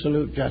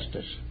absolute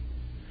justice,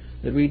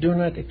 that we do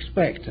not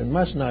expect and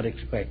must not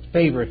expect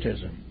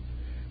favoritism.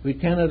 We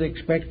cannot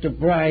expect to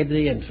bribe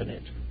the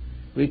infinite.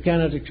 We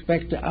cannot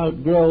expect to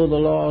outgrow the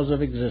laws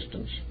of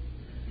existence.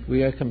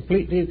 We are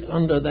completely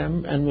under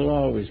them and will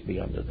always be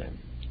under them.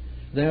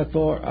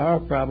 Therefore, our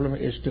problem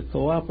is to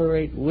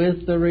cooperate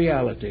with the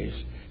realities,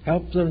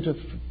 help them to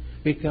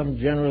become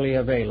generally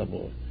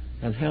available,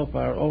 and help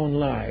our own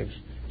lives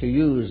to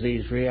use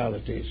these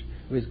realities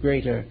with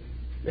greater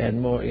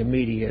and more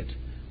immediate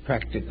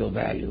practical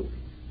value.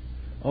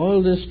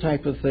 All this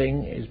type of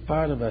thing is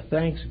part of a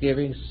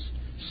Thanksgiving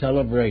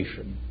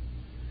celebration.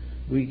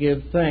 We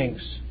give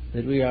thanks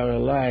that we are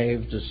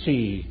alive to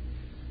see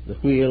the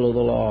wheel of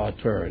the law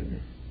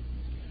turn.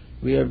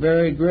 We are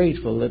very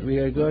grateful that we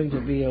are going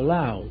to be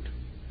allowed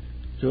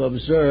to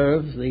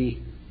observe the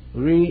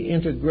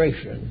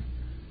reintegration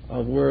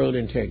of world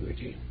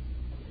integrity,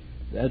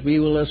 that we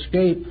will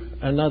escape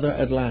another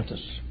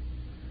Atlantis,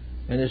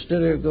 and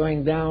instead of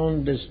going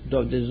down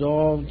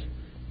dissolved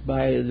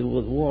by the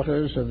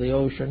waters of the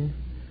ocean,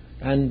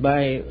 and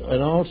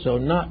also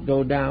not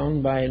go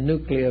down by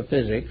nuclear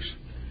physics,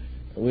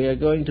 we are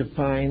going to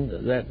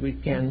find that we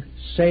can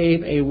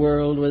save a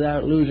world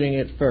without losing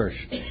it first.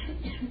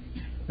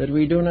 that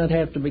we do not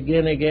have to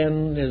begin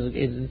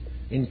again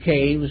in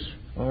caves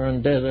or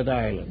on desert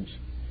islands.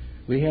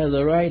 We have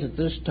the right at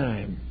this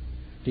time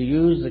to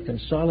use the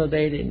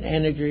consolidated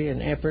energy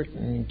and effort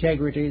and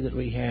integrity that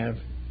we have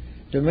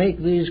to make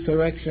these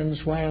corrections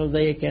while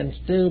they can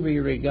still be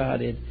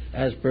regarded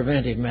as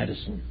preventive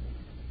medicine.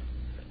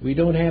 We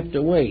don't have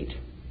to wait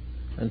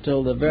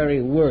until the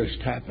very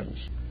worst happens.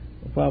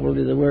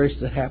 Probably the worst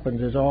that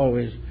happens is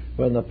always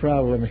when the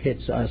problem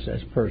hits us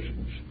as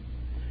persons.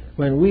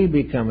 When we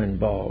become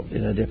involved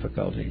in a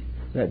difficulty,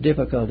 that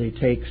difficulty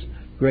takes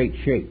great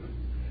shape.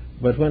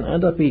 But when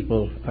other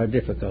people are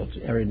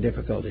in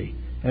difficulty,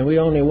 and we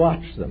only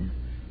watch them,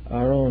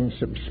 our own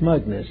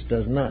smugness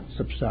does not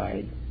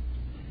subside.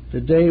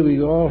 Today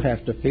we all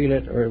have to feel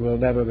it, or it will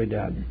never be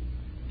done.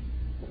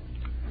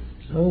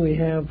 So we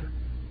have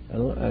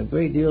a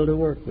great deal to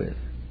work with.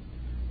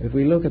 If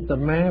we look at the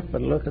map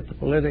and look at the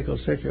political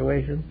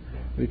situation,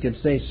 we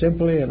can say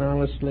simply and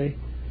honestly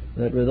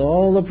that with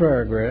all the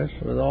progress,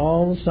 with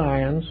all the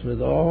science,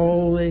 with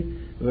all the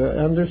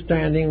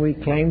understanding we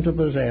claim to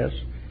possess,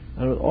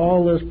 and with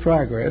all this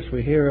progress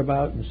we hear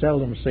about and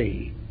seldom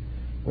see,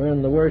 we're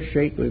in the worst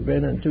shape we've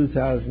been in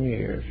 2,000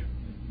 years.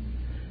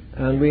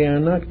 And we are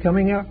not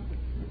coming up.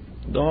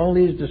 All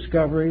these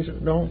discoveries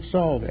don't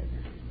solve it,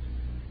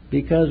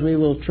 because we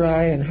will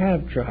try and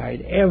have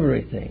tried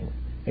everything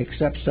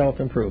except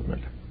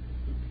self-improvement.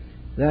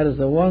 That is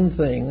the one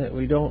thing that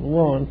we don't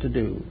want to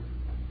do.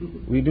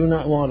 We do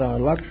not want our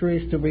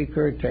luxuries to be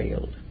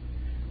curtailed.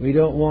 We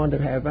don't want to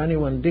have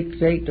anyone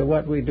dictate to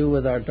what we do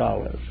with our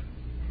dollars.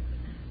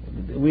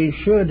 We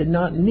should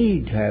not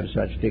need to have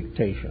such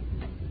dictation.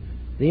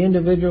 The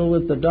individual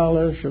with the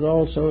dollar should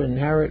also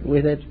inherit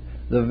with it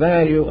the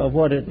value of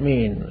what it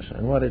means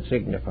and what it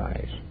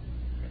signifies.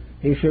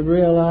 He should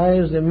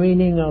realize the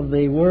meaning of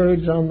the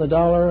words on the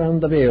dollar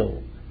and the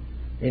bill.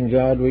 In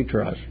God we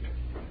trust.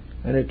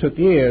 And it took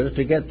years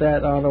to get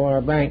that onto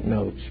our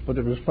banknotes, but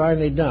it was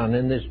finally done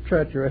in this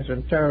treacherous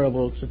and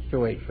terrible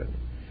situation.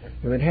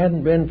 If it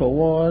hadn't been for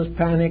wars,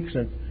 panics,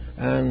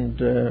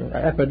 and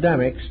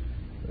epidemics,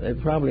 it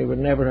probably would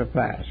never have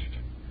passed.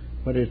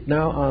 But it's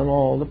now on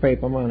all the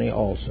paper money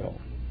also.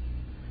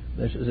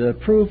 This is a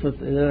proof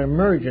that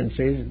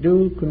emergencies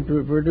do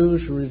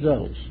produce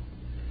results.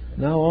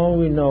 Now all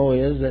we know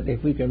is that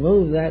if we can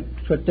move that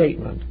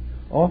statement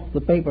off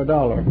the paper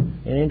dollar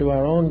and into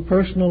our own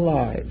personal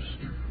lives,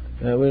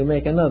 we'll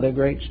make another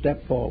great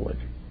step forward.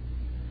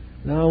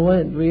 Now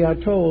we are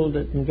told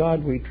that in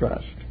God we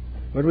trust,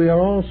 but we are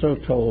also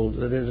told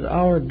that it is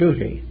our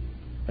duty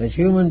as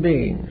human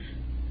beings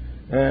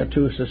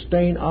to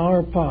sustain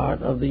our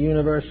part of the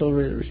universal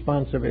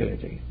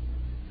responsibility.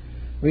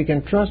 We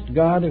can trust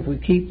God if we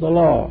keep the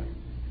law,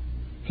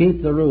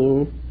 keep the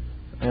rule,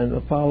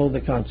 and follow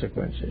the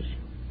consequences.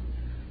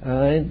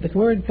 The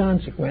word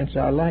consequence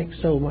I like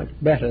so much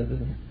better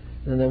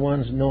than the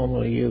ones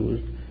normally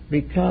used,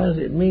 because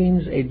it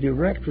means a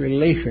direct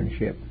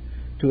relationship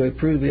to a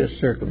previous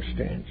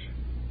circumstance.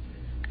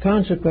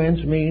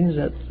 Consequence means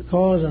that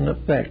cause and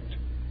effect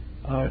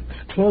are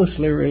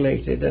closely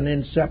related and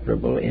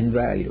inseparable in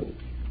value.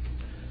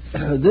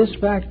 This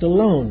fact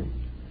alone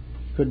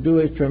could do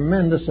a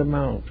tremendous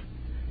amount.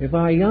 If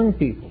our young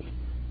people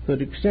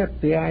could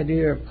accept the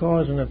idea of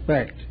cause and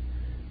effect,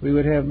 we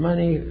would have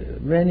many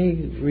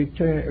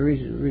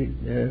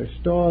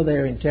restore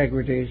their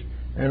integrities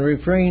and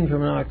refrain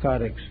from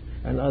narcotics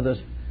and other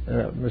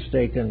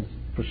mistaken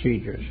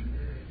procedures.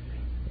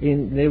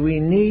 We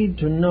need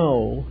to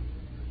know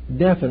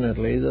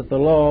definitely that the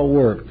law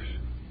works.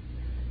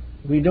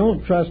 We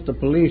don't trust the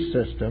police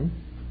system.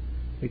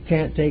 We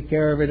can't take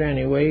care of it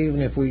anyway,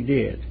 even if we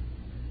did.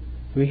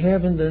 We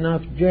haven't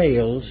enough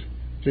jails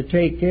to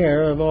take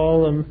care of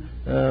all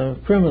the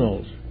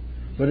criminals.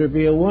 But it would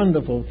be a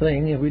wonderful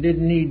thing if we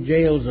didn't need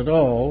jails at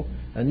all,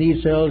 and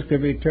these cells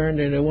could be turned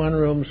into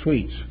one-room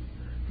suites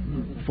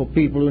for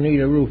people who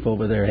need a roof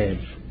over their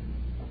heads.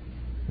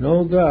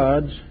 No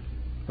gods,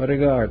 but a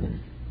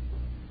garden.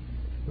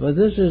 But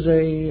this is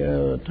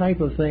a type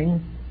of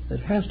thing that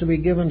has to be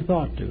given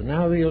thought to.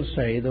 Now we'll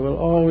say there will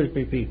always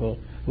be people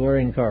who are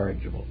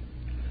incorrigible.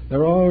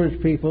 There are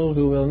always people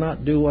who will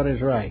not do what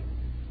is right.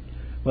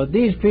 But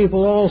these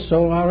people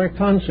also are a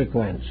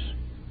consequence.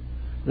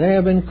 They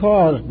have been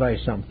caused by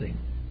something.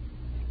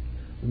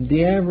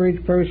 The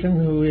average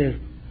person who is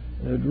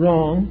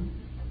wrong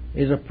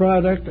is a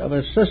product of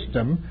a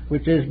system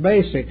which is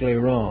basically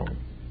wrong.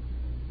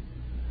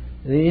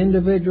 The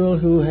individual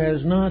who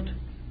has not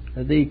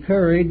the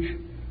courage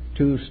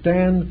to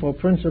stand for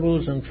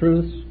principles and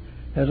truths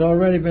has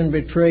already been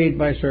betrayed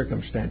by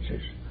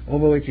circumstances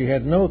over which he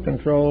had no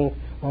control,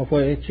 or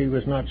for which he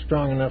was not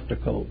strong enough to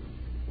cope.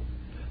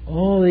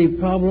 All the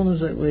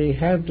problems that we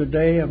have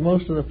today,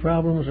 most of the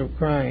problems of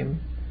crime,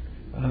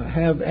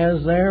 have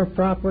as their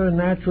proper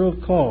natural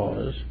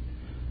cause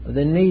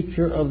the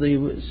nature of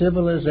the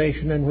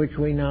civilization in which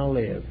we now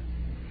live.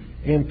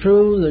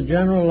 Improve the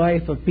general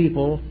life of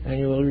people and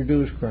you will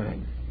reduce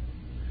crime.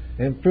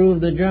 Improve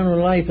the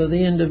general life of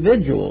the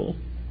individual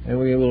and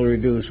we will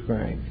reduce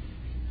crime.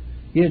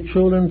 Give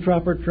children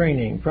proper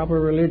training, proper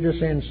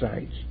religious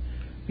insights.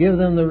 Give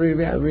them the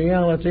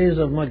realities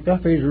of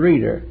McGuffey's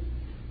Reader,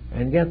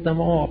 and get them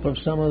off of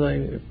some of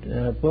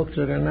the books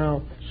that are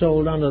now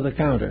sold under the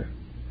counter.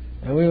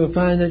 And we will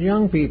find that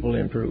young people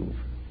improve.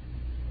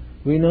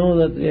 We know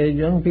that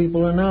young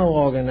people are now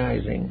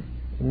organizing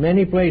in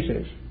many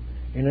places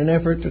in an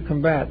effort to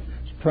combat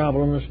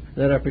problems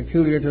that are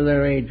peculiar to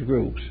their age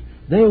groups.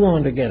 They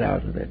want to get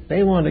out of it.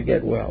 They want to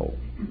get well.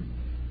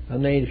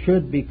 And they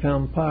should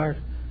become part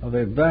of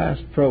a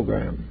vast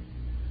program.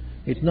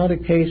 It's not a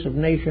case of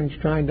nations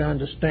trying to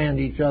understand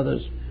each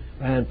other's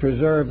and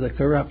preserve the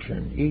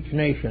corruption. Each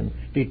nation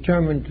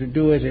determined to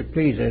do as it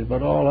pleases,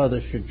 but all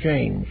others should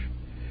change.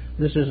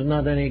 This is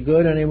not any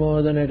good any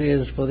more than it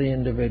is for the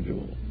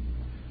individual.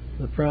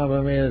 The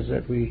problem is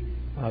that we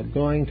are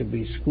going to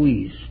be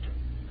squeezed,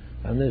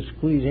 and this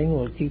squeezing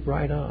will keep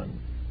right on.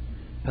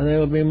 And there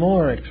will be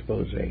more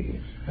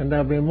exposés, and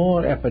there will be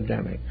more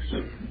epidemics,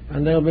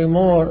 and there will be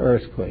more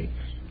earthquakes,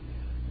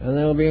 and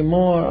there will be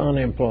more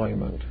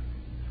unemployment,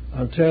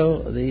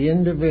 until the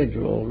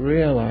individual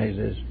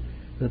realizes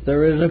that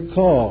there is a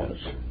cause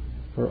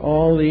for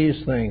all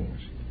these things,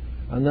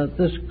 and that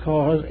this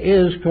cause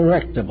is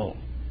correctable.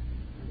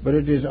 But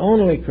it is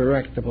only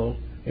correctable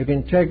if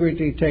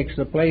integrity takes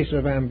the place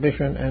of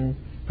ambition and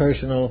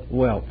personal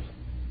wealth.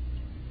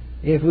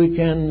 If we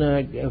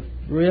can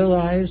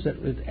realize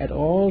that at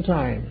all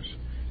times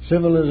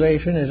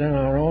civilization is in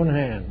our own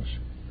hands,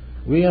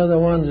 we are the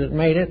ones that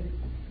made it,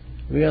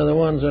 we are the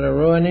ones that are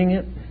ruining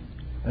it,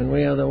 and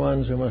we are the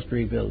ones who must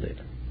rebuild it.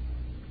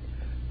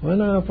 When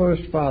our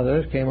first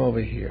fathers came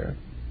over here,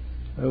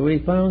 we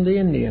found the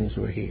Indians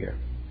were here.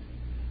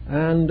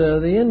 And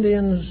the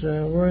Indians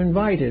were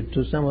invited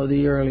to some of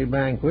the early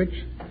banquets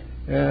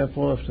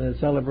for the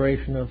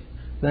celebration of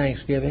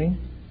Thanksgiving,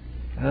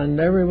 and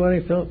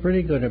everybody felt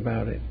pretty good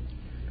about it.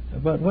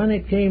 But when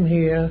it came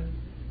here,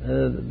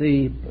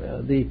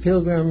 the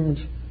Pilgrim's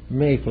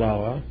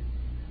Mayflower,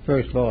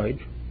 first voyage,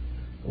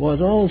 was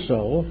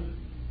also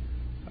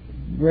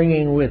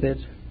bringing with it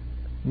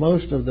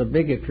most of the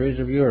bigotries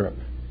of Europe.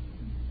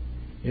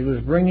 It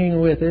was bringing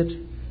with it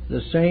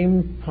the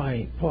same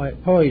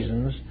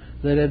poisons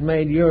that had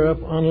made Europe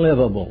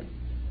unlivable.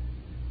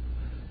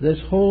 This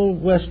whole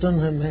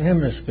Western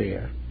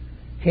Hemisphere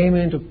came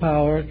into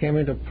power, came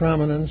into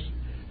prominence,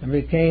 and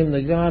became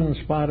the garden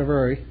spot of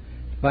Earth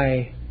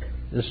by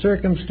the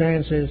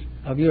circumstances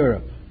of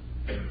Europe.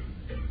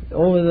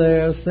 Over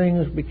there,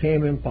 things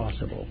became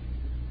impossible.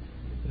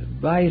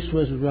 Vice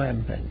was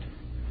rampant.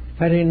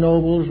 Petty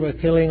nobles were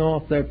killing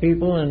off their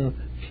people in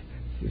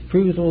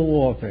futile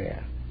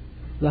warfare.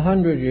 The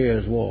 100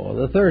 Years' War,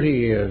 the 30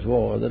 Years'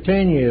 War, the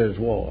 10 Years'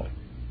 War.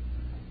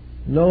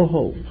 No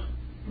hope.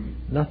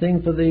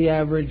 Nothing for the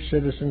average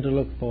citizen to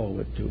look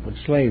forward to but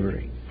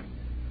slavery.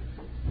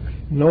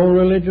 No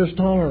religious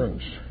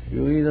tolerance.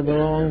 You either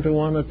belonged to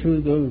one or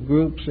two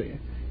groups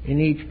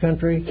in each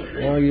country,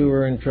 or you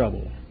were in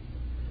trouble.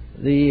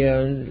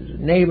 The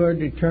neighbor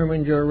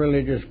determined your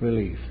religious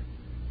belief.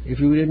 If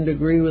you didn't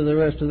agree with the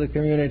rest of the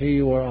community,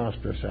 you were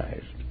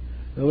ostracized.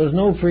 There was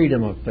no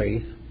freedom of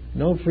faith,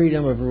 no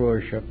freedom of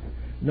worship,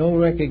 no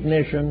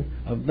recognition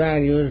of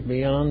values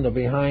beyond or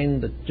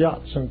behind the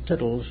jots and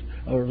tittles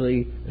of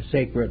the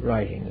sacred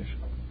writings.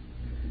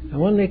 And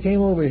when they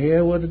came over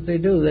here, what did they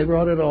do? They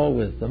brought it all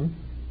with them.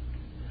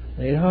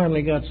 They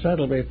hardly got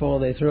settled before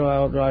they threw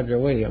out Roger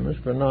Williams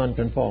for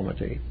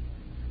nonconformity.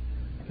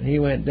 And he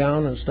went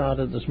down and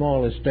started the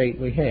smallest state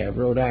we have,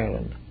 Rhode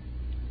Island.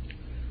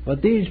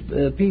 But these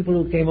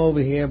people who came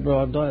over here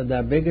brought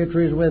their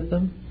bigotries with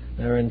them,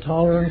 their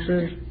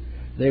intolerances.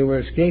 They were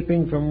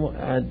escaping from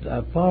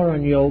a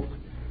foreign yoke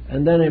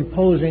and then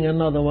imposing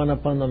another one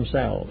upon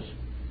themselves.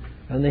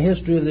 And the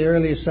history of the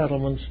early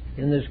settlements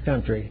in this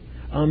country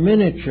are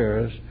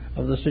miniatures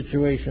of the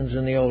situations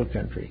in the old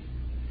country.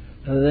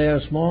 They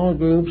are small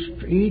groups,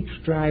 each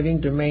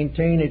striving to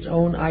maintain its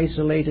own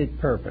isolated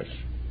purpose,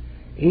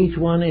 each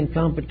one in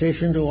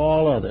competition to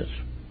all others,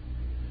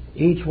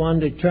 each one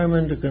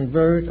determined to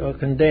convert or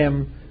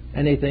condemn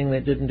anything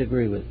that didn't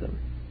agree with them.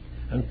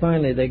 And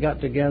finally they got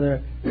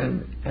together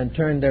and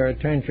turned their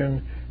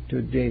attention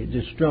to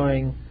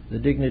destroying the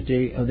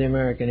dignity of the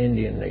American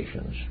Indian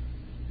nations.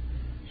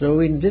 So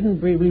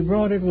we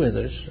brought it with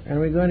us, and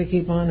we're going to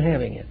keep on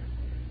having it,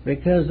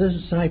 because this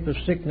type of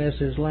sickness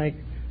is like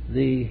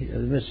the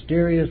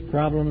mysterious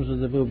problems of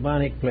the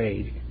bubonic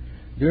plague.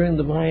 During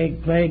the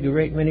plague, a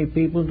great many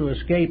people, to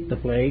escape the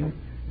plague,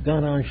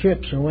 got on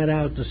ships and went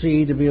out to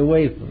sea to be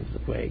away from the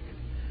plague.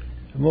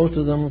 Most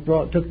of them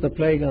took the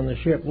plague on the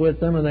ship with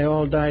them, and they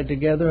all died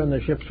together, and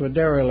the ships were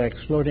derelicts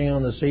floating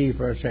on the sea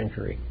for a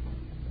century.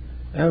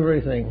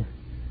 Everything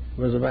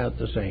was about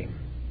the same.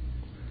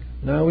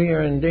 Now we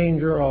are in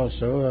danger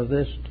also of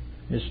this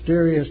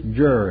mysterious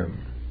germ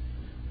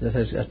that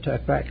has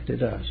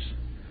affected us,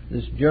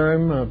 this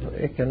germ of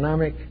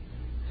economic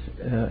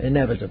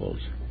inevitables.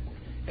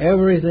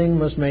 Everything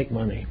must make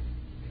money.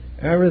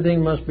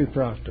 Everything must be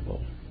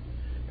profitable.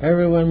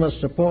 Everyone must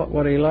support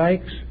what he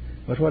likes,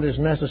 but what is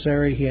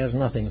necessary he has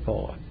nothing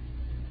for.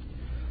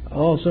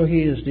 Also,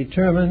 he is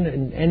determined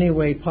in any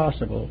way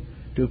possible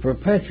to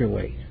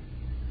perpetuate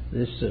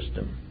this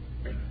system.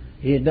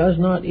 He does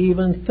not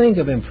even think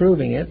of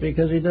improving it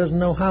because he doesn't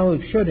know how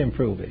he should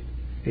improve it.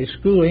 His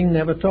schooling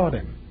never taught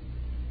him.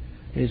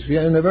 His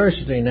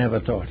university never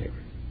taught him.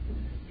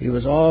 He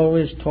was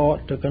always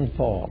taught to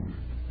conform.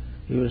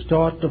 He was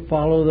taught to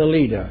follow the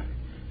leader.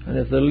 And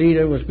if the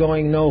leader was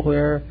going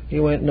nowhere, he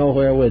went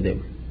nowhere with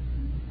him.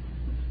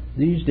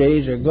 These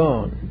days are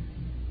gone.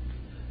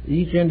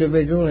 Each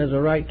individual has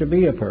a right to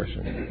be a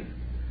person.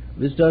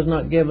 This does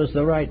not give us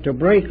the right to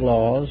break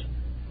laws,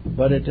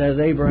 but it's as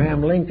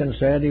Abraham Lincoln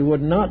said, he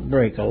would not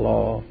break a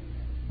law,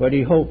 but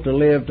he hoped to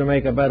live to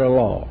make a better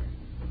law.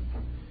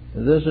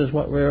 This is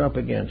what we're up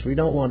against. We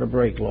don't want to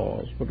break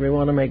laws, but we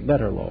want to make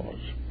better laws.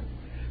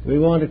 We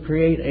want to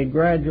create a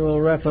gradual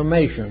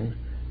reformation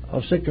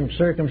of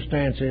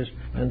circumstances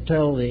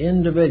until the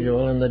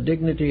individual and the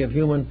dignity of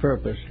human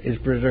purpose is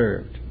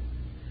preserved.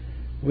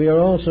 We are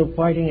also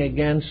fighting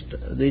against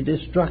the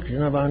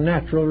destruction of our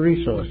natural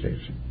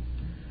resources.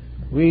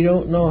 We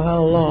don't know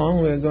how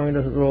long we're going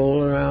to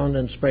roll around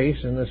in space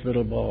in this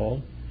little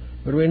ball,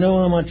 but we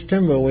know how much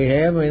timber we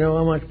have, we know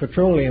how much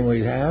petroleum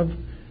we have,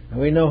 and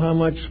we know how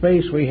much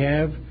space we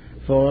have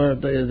for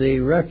the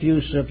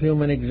refuse of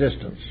human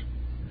existence.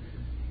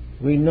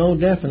 We know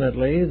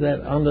definitely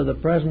that under the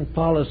present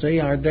policy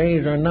our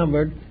days are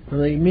numbered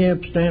from the mere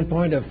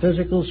standpoint of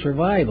physical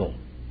survival.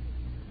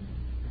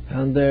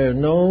 And there's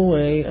no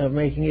way of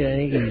making it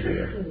any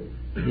easier.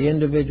 The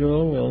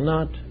individual will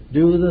not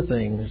do the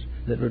things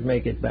that would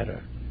make it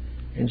better.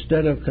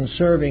 Instead of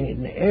conserving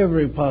in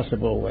every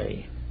possible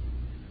way,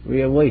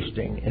 we are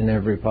wasting in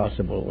every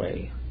possible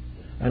way,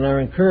 and are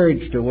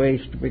encouraged to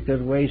waste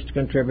because waste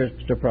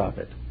contributes to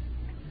profit.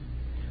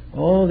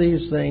 All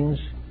these things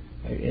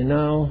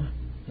now,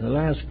 in the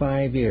last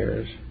 5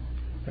 years,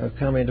 have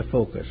come into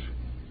focus.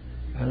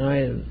 And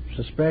I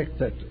suspect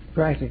that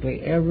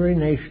practically every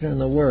nation in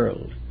the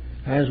world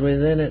has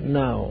within it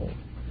now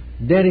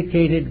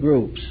dedicated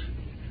groups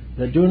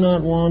that do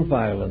not want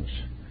violence,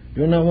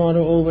 do not want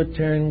to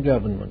overturn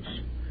governments,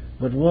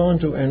 but want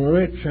to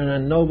enrich and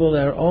ennoble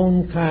their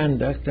own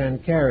conduct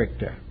and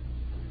character,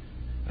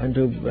 and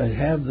to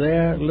have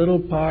their little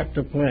part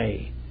to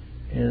play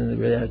in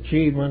the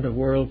achievement of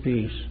world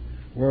peace,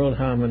 world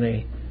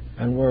harmony,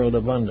 and world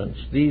abundance.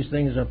 These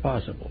things are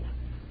possible,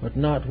 but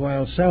not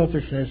while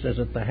selfishness is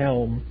at the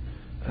helm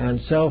and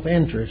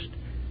self-interest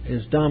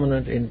is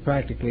dominant in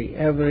practically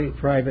every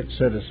private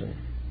citizen.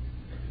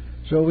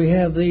 So we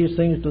have these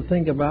things to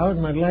think about,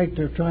 and I'd like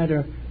to try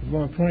to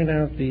point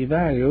out the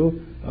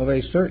value of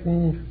a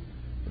certain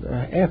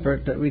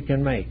effort that we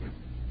can make.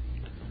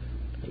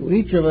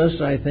 Each of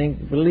us, I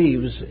think,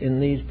 believes in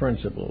these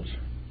principles.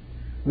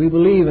 We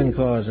believe in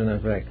cause and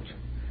effect.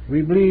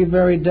 We believe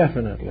very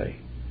definitely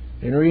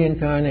in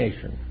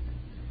reincarnation.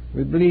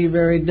 We believe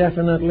very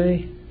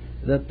definitely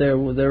that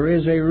there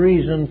is a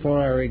reason for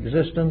our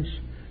existence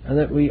and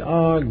that we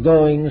are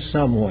going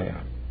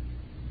somewhere.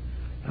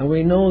 And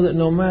we know that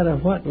no matter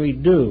what we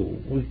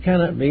do, we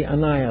cannot be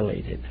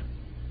annihilated.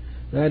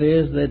 That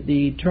is, that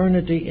the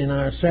eternity in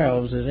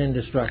ourselves is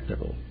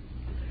indestructible.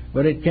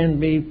 But it can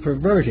be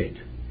perverted.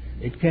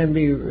 It can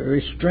be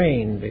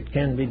restrained. It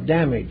can be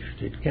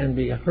damaged. It can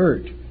be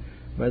hurt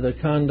by the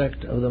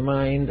conduct of the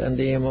mind and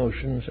the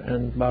emotions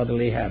and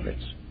bodily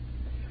habits.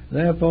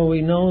 Therefore,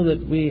 we know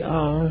that we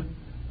are,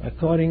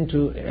 according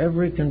to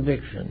every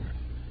conviction,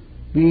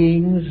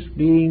 beings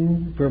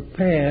being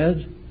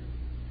prepared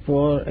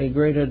for a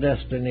greater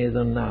destiny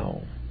than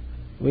now.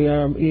 We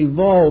are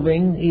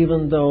evolving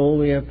even though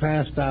we have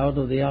passed out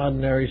of the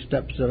ordinary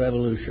steps of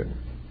evolution.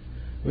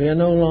 We are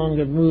no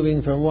longer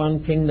moving from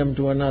one kingdom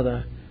to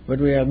another, but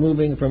we are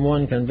moving from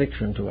one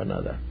conviction to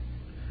another.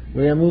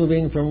 We are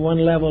moving from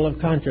one level of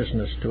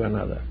consciousness to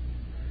another.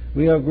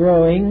 We are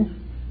growing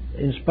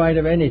in spite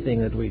of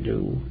anything that we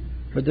do,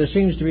 but there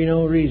seems to be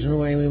no reason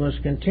why we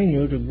must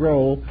continue to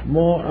grow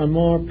more and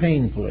more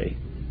painfully.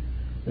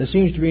 There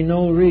seems to be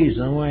no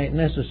reason why it's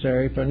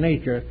necessary for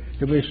nature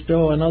to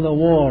bestow another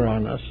war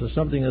on us or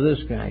something of this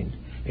kind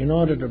in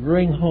order to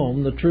bring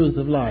home the truth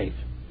of life.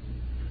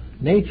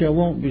 Nature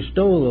won't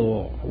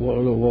bestow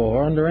the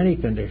war under any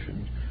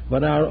conditions,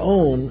 but our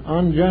own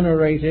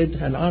ungenerated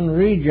and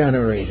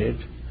unregenerated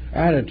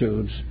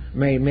attitudes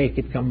may make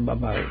it come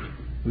about.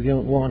 We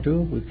don't want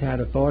to, we can't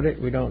afford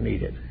it, we don't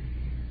need it.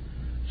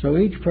 So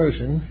each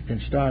person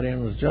can start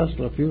in with just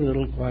a few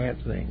little quiet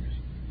things.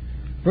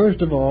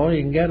 First of all,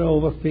 he can get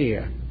over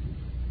fear.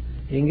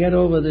 He can get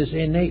over this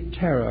innate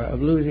terror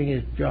of losing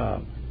his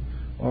job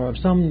or of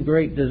some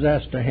great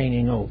disaster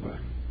hanging over.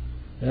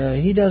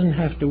 He doesn't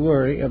have to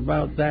worry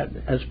about that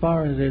as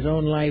far as his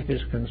own life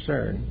is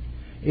concerned,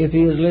 if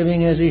he is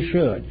living as he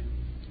should.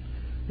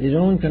 His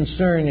own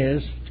concern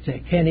is,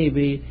 can he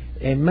be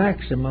a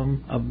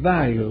maximum of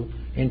value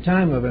in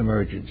time of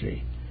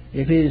emergency?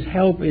 If his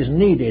help is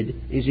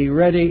needed, is he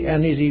ready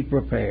and is he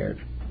prepared?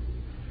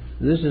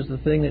 This is the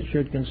thing that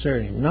should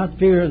concern him. Not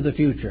fear of the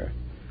future,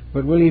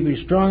 but will he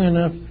be strong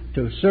enough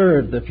to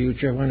serve the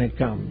future when it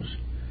comes?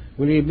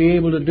 will he be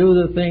able to do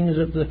the things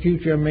that the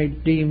future may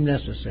deem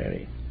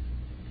necessary.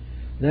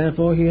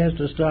 Therefore, he has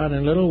to start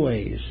in little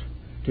ways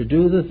to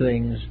do the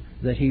things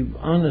that he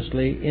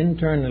honestly,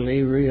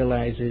 internally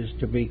realizes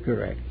to be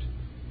correct.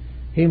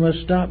 He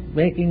must stop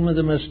making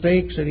the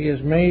mistakes that he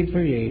has made for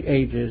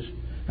ages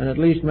and at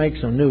least make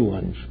some new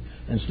ones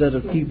instead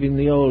of keeping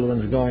the old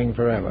ones going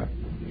forever.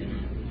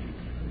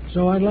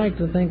 So I'd like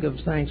to think of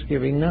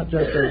Thanksgiving not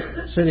just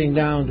as sitting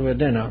down to a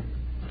dinner,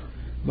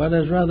 but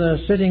as rather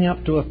sitting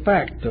up to a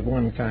fact of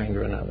one kind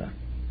or another.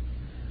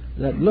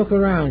 That look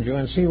around you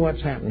and see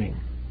what's happening.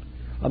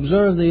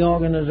 Observe the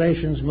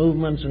organizations,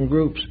 movements, and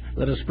groups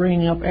that are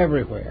springing up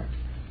everywhere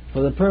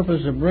for the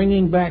purpose of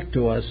bringing back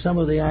to us some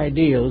of the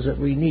ideals that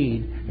we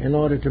need in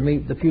order to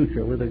meet the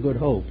future with a good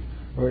hope,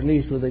 or at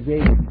least with a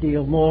great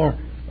deal more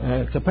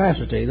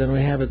capacity than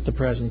we have at the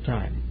present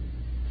time.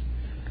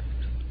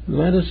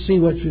 Let us see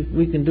what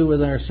we can do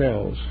with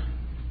ourselves.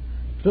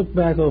 Look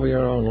back over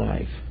your own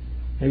life.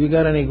 Have you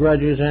got any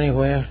grudges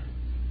anywhere?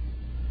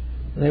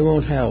 They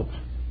won't help.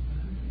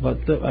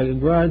 But a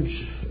grudge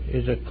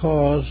is a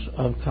cause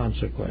of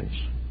consequence.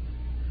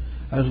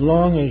 As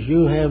long as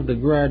you have the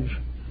grudge,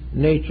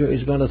 nature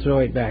is going to throw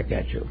it back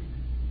at you.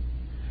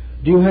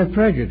 Do you have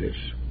prejudice?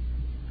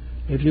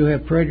 If you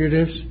have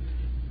prejudice,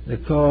 the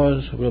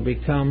cause will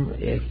become,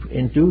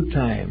 in due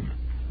time,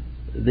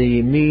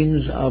 the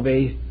means of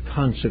a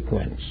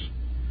consequence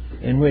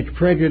in which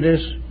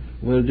prejudice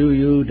will do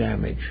you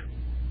damage.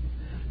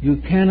 You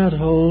cannot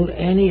hold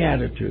any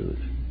attitude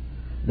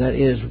that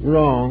is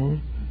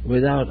wrong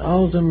without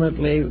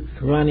ultimately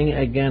running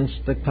against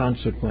the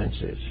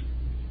consequences.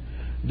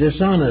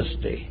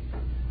 Dishonesty,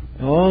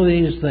 all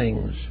these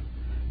things,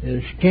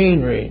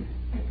 chicanery,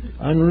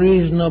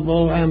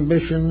 unreasonable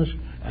ambitions,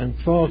 and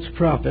false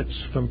profits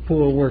from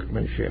poor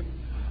workmanship,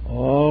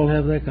 all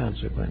have their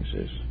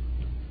consequences.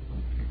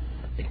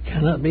 It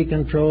cannot be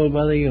controlled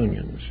by the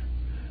unions,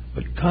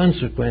 but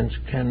consequence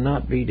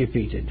cannot be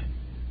defeated.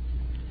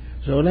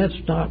 So let's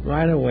start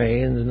right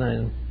away in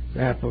the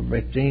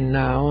between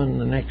now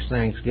and the next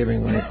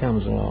Thanksgiving when it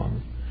comes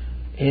along,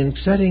 in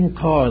setting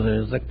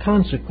causes, the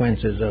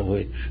consequences of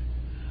which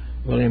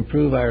will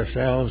improve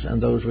ourselves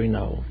and those we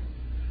know.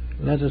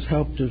 Let us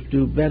help to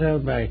do better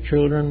by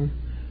children,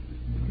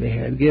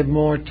 give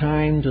more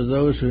time to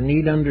those who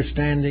need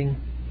understanding,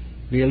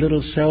 be a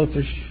little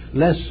selfish,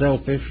 less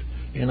selfish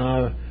in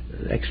our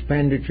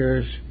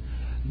expenditures,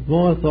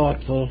 more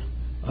thoughtful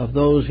of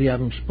those you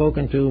haven't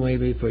spoken to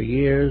maybe for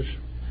years.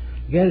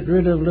 Get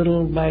rid of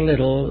little by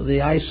little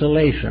the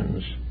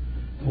isolations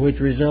which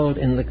result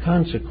in the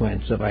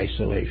consequence of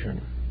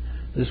isolation.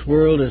 This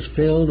world is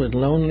filled with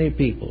lonely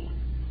people,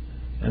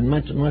 and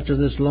much of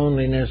this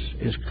loneliness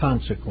is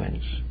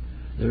consequence,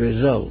 the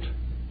result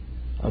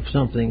of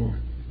something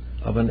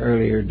of an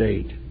earlier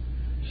date.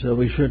 So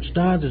we should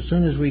start as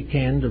soon as we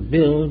can to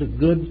build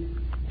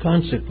good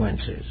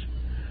consequences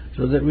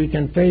so that we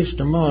can face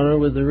tomorrow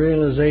with the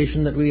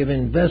realization that we have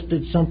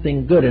invested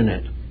something good in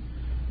it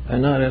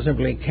and not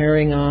simply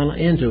carrying on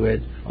into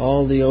it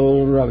all the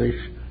old rubbish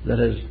that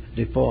has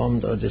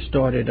deformed or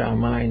distorted our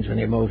minds and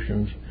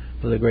emotions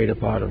for the greater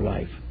part of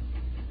life.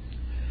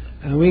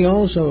 And we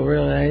also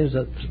realize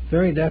that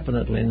very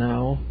definitely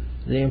now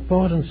the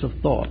importance of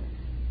thought.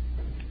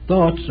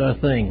 Thoughts are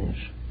things.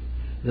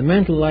 The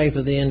mental life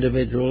of the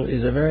individual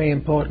is a very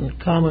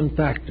important common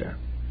factor.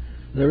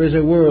 There is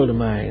a world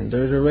mind,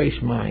 there is a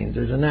race mind,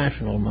 there is a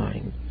national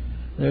mind,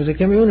 there is a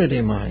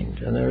community mind,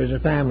 and there is a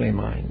family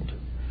mind.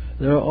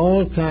 There are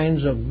all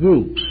kinds of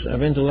groups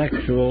of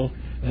intellectual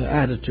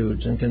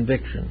attitudes and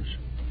convictions.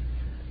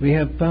 We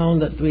have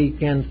found that we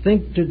can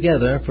think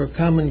together for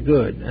common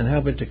good and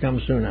help it to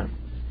come sooner.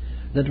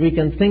 That we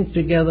can think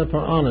together for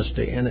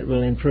honesty and it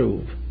will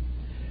improve.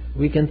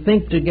 We can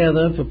think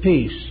together for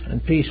peace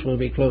and peace will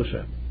be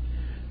closer.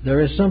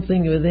 There is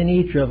something within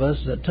each of us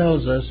that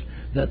tells us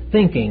that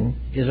thinking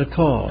is a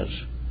cause,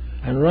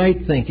 and right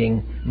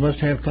thinking must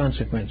have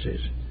consequences.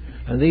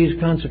 And these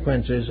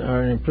consequences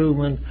are an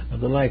improvement of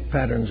the life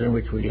patterns in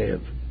which we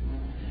live.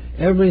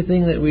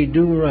 Everything that we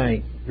do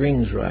right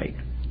brings right.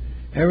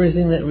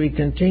 Everything that we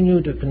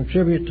continue to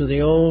contribute to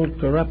the old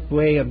corrupt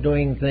way of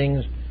doing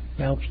things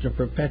helps to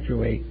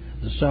perpetuate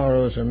the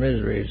sorrows and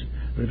miseries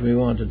which we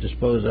want to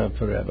dispose of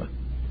forever.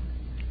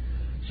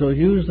 So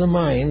use the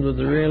mind with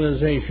the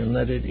realization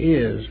that it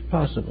is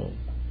possible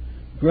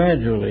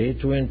gradually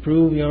to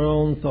improve your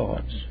own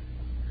thoughts.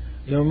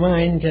 Your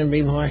mind can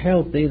be more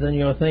healthy than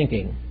your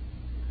thinking,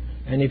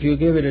 and if you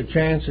give it a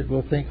chance, it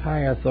will think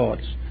higher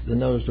thoughts than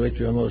those to which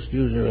you are most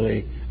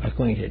usually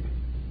acquainted.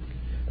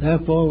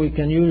 Therefore, we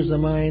can use the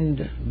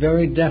mind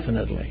very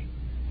definitely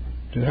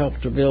to help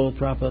to build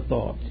proper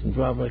thoughts and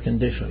proper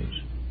conditions.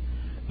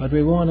 But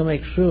we want to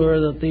make sure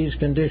that these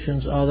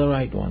conditions are the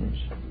right ones.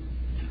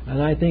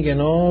 And I think in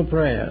all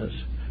prayers,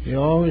 we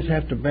always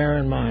have to bear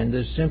in mind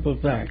this simple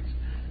fact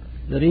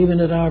that even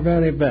at our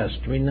very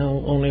best, we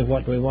know only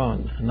what we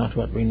want and not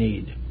what we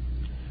need.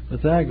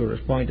 Pythagoras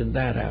pointed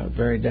that out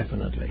very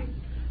definitely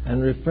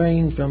and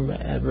refrained from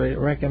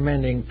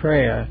recommending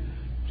prayer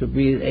to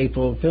be a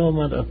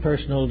fulfillment of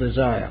personal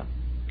desire.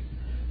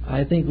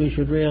 I think we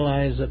should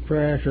realize that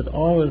prayer should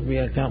always be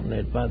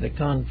accompanied by the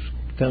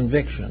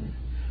conviction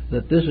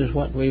that this is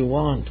what we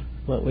want,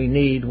 what we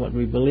need, what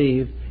we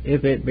believe,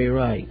 if it be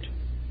right.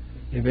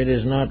 If it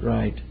is not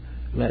right,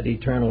 let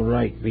eternal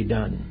right be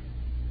done.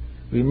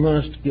 We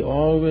must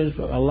always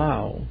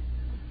allow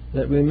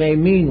that we may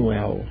mean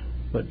well,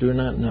 but do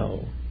not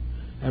know.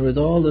 And with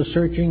all the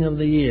searching of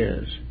the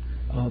years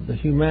of the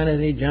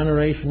humanity,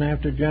 generation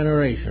after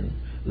generation,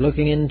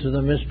 looking into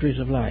the mysteries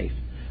of life,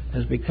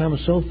 has become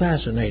so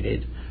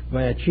fascinated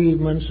by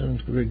achievements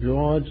and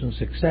rewards and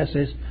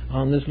successes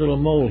on this little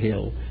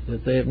molehill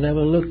that they have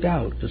never looked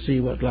out to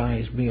see what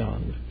lies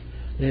beyond.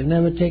 They have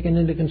never taken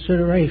into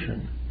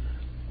consideration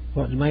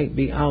what might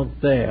be out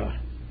there,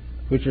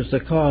 which is the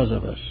cause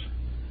of us,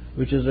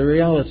 which is the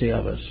reality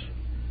of us,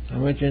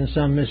 and which in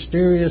some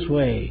mysterious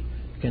way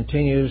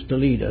continues to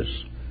lead us,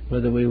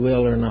 whether we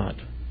will or not.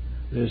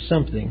 There's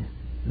something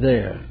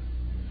there,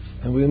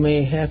 and we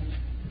may have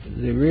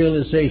the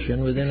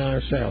realization within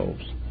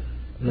ourselves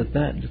that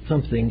that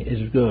something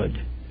is good,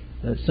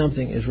 that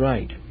something is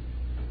right.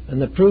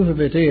 And the proof of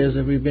it is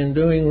that we've been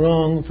doing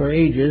wrong for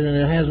ages and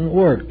it hasn't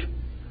worked.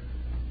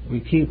 We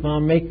keep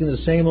on making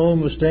the same old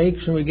mistakes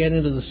and we get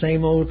into the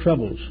same old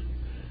troubles.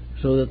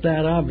 So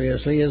that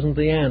obviously isn't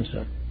the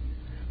answer.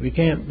 We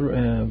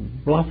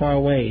can't bluff our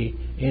way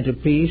into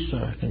peace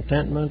or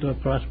contentment or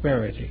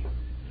prosperity.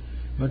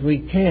 But we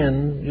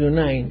can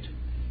unite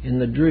in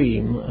the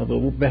dream of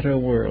a better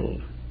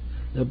world.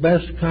 The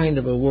best kind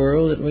of a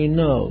world that we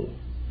know,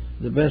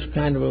 the best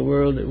kind of a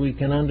world that we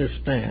can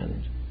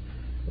understand,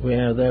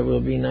 where there will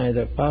be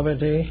neither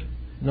poverty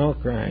nor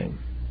crime,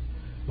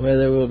 where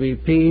there will be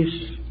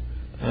peace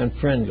and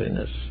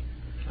friendliness,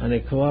 and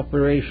a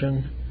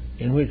cooperation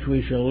in which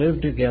we shall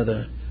live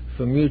together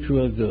for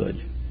mutual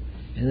good.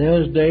 In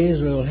those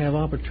days we will have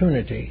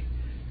opportunity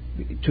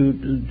to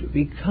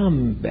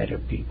become better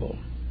people.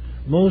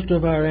 Most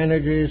of our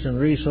energies and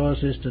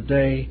resources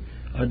today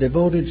are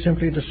devoted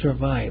simply to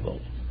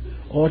survival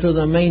or to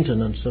the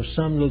maintenance of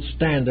some little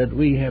standard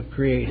we have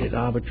created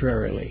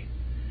arbitrarily.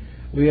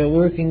 We are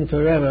working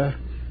forever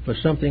for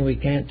something we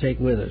can't take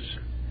with us.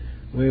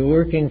 We are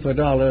working for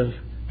dollars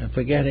and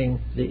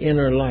forgetting the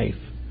inner life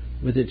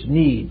with its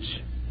needs.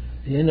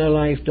 The inner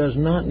life does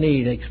not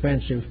need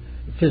expensive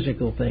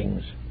physical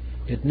things.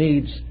 It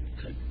needs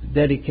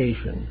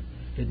dedication.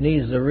 It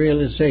needs the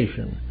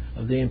realization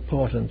of the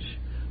importance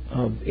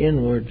of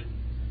inward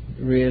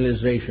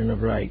realization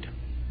of right.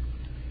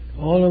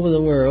 All over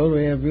the world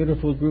we have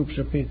beautiful groups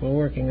of people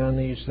working on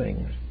these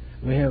things.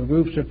 We have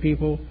groups of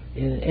people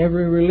in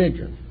every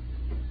religion,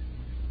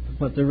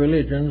 but the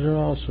religions are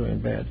also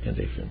in bad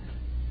condition.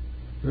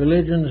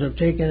 Religions have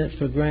taken it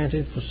for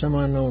granted for some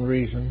unknown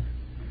reason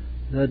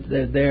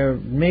that their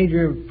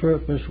major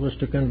purpose was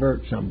to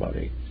convert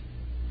somebody.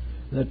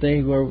 That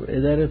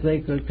if they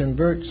could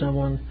convert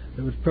someone,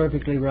 it was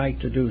perfectly right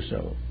to do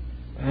so.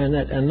 And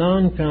that a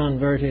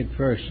non-converted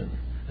person,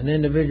 an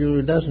individual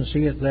who doesn't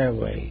see it their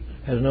way,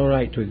 has no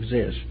right to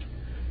exist.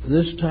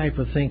 This type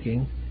of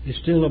thinking is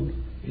still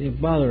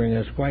bothering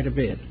us quite a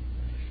bit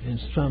in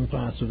some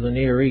parts of the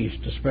Near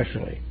East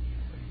especially.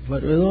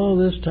 But with all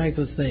this type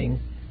of thing,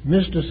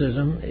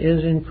 mysticism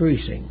is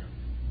increasing.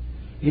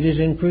 It is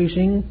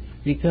increasing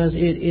because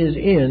it is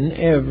in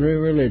every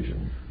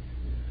religion.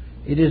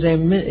 It is a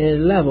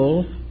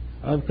level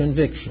of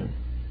conviction.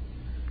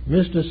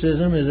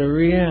 Mysticism is a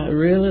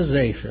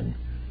realization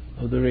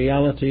of the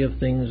reality of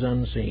things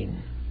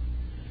unseen.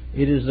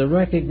 It is the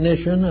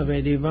recognition of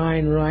a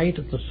divine right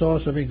at the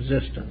source of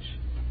existence.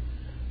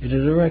 It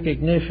is a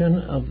recognition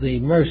of the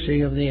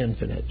mercy of the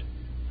infinite.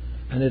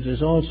 And it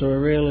is also a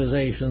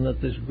realization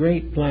that this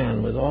great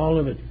plan, with all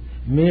of its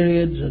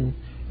myriads and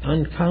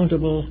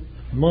uncountable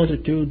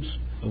multitudes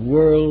of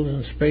worlds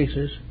and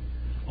spaces,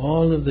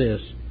 all of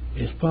this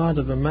is part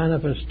of a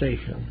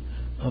manifestation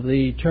of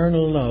the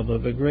eternal love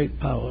of a great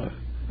power,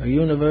 a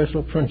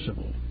universal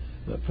principle,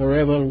 but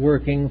forever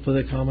working for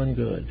the common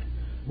good,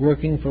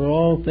 working for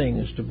all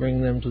things to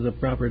bring them to the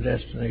proper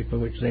destiny for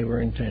which they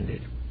were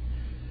intended.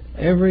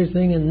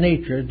 Everything in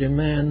nature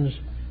demands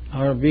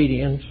our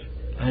obedience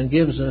and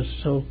gives us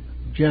so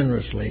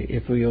generously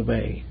if we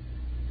obey.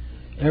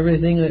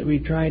 Everything that we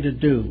try to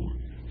do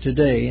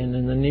today and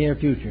in the near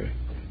future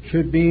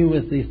should be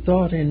with the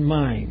thought in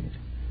mind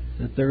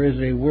that there is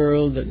a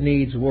world that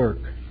needs work,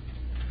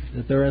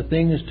 that there are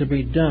things to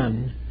be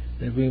done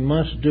that we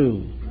must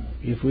do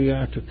if we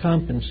are to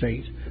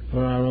compensate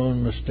for our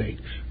own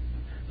mistakes,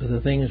 for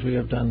the things we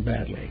have done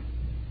badly.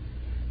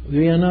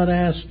 We are not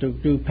asked to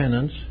do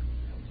penance.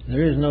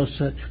 There is no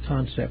such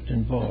concept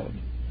involved.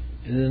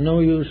 There is no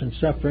use in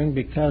suffering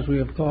because we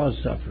have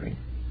caused suffering.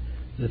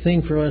 The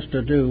thing for us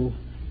to do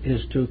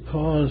is to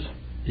cause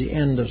the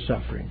end of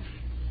suffering,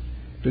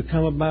 to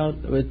come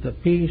about with the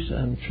peace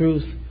and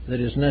truth that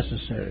is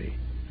necessary.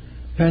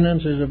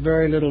 Penance is of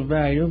very little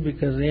value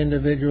because the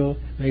individual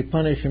may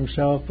punish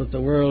himself, but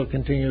the world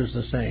continues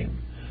the same.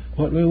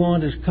 What we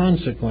want is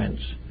consequence,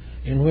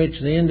 in which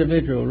the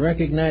individual,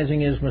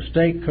 recognizing his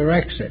mistake,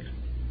 corrects it.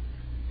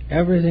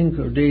 Everything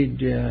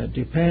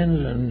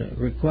depends and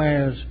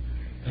requires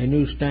a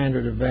new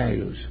standard of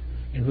values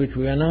in which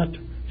we are not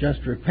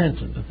just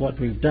repentant of what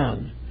we've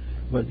done,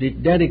 but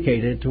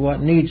dedicated to what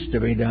needs to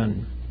be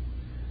done.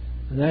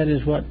 And that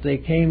is what they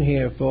came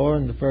here for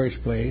in the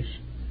first place.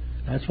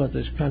 That's what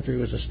this country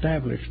was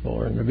established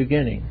for in the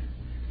beginning.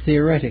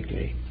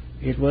 Theoretically,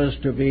 it was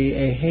to be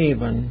a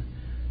haven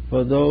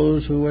for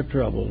those who were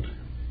troubled.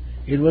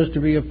 It was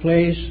to be a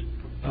place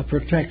of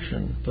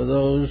protection for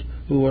those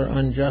who were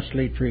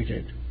unjustly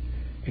treated.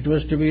 It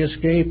was to be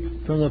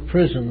escape from the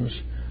prisons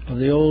of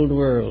the old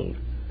world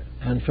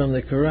and from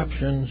the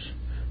corruptions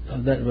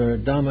that were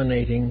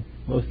dominating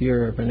both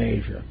Europe and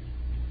Asia.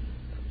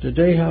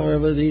 Today,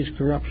 however, these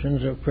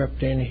corruptions have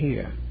crept in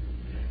here,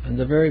 and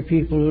the very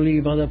people who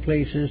leave other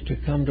places to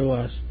come to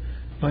us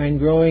find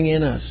growing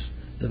in us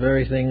the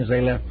very things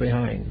they left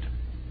behind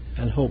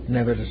and hope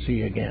never to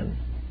see again.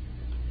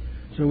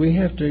 So we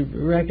have to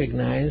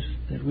recognize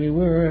that we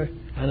were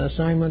an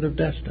assignment of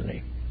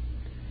destiny.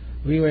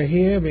 We were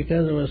here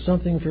because there was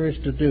something for us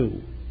to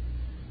do.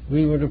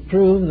 We were to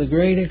prove the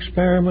great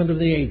experiment of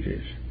the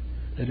ages,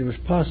 that it was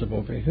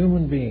possible for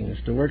human beings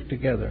to work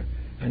together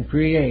and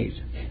create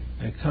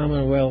a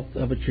commonwealth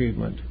of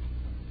achievement.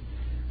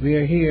 We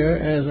are here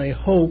as a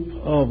hope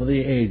of the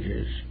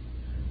ages.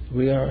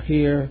 We are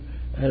here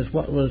as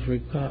what was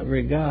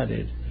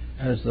regarded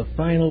as the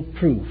final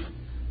proof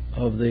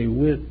of the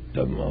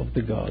wisdom of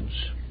the gods.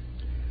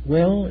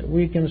 Well,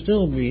 we can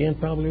still be, and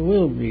probably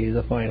will be,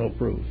 the final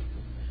proof,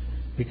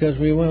 because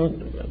we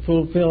won't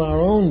fulfill our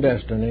own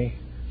destiny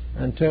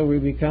until we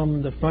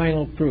become the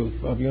final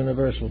proof of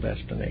universal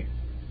destiny.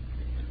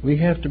 We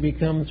have to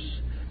become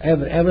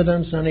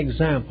evidence and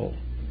example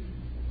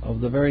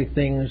of the very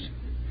things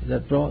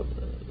that brought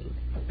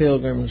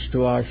pilgrims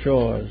to our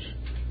shores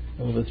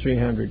over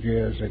 300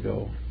 years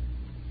ago.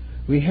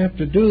 We have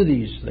to do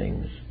these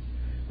things.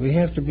 We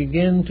have to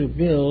begin to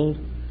build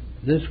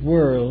this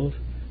world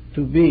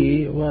to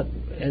be what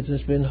it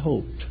has been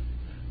hoped,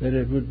 that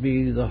it would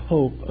be the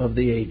hope of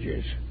the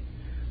ages,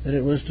 that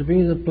it was to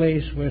be the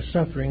place where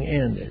suffering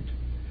ended,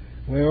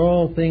 where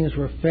all things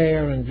were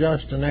fair and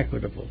just and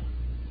equitable.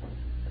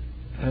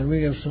 And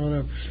we have sort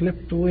of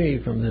slipped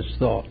away from this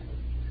thought.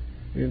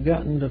 We've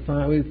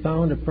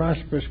found a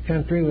prosperous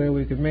country where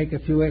we could make a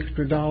few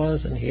extra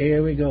dollars, and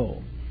here we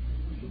go.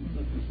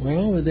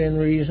 Well, within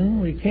reason,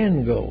 we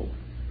can go.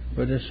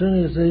 But as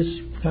soon as this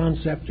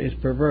concept is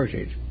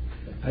perverted,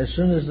 as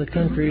soon as the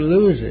country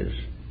loses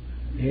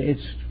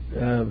its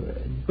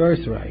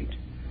birthright,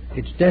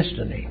 its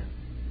destiny,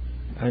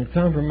 and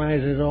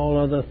compromises all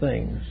other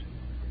things,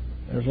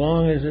 as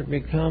long as it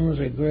becomes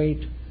a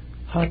great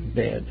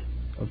hotbed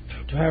of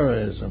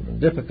terrorism and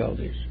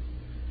difficulties,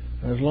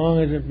 as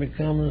long as it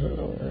becomes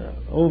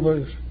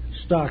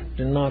overstocked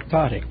in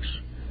narcotics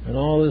and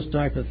all this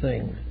type of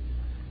thing,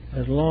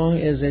 as long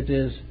as it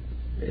is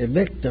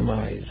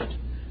victimized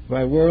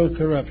by world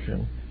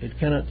corruption, it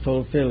cannot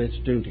fulfill its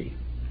duty.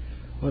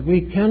 But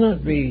we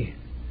cannot be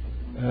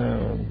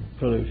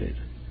polluted.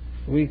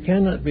 We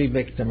cannot be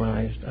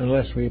victimized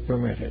unless we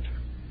permit it.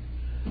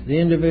 The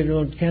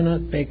individual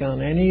cannot take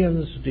on any of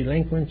the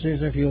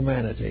delinquencies of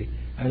humanity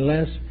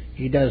unless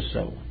he does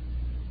so,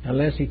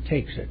 unless he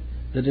takes it.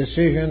 The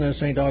decision, as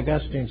St.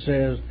 Augustine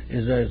says,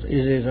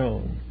 is his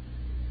own.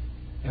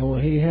 And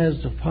when he has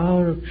the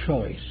power of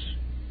choice,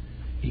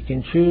 he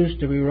can choose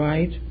to be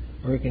right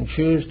or he can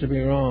choose to be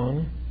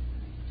wrong,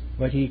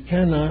 but he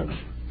cannot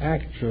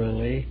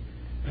actually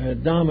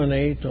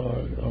dominate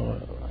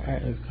or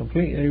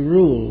completely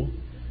rule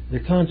the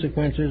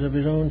consequences of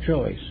his own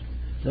choice.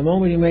 The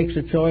moment he makes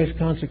a choice,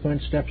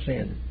 consequence steps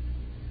in.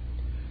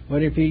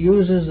 But if he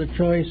uses the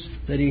choice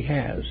that he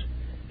has,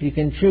 he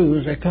can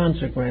choose a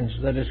consequence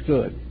that is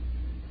good.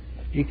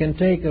 He can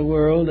take a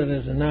world that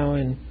is now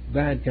in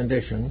bad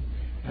condition,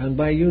 and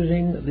by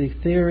using the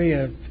theory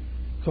of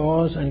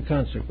cause and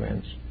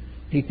consequence,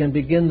 he can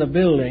begin the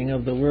building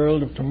of the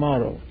world of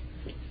tomorrow,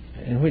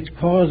 in which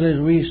causes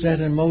we set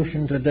in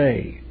motion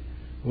today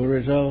will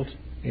result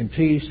in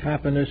peace,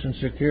 happiness, and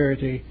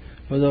security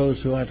for those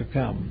who are to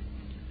come.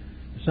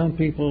 Some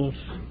people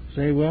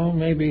say, well,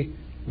 maybe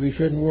we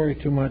shouldn't worry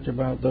too much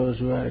about those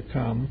who are to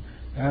come.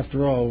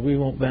 After all, we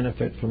won't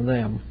benefit from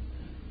them.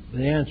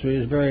 The answer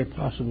is very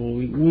possible.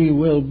 We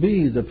will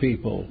be the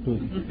people who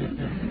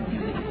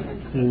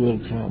will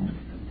come.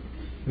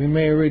 We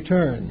may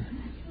return,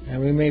 and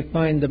we may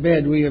find the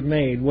bed we have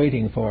made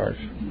waiting for us.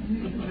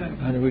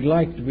 And we'd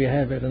like to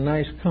have it a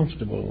nice,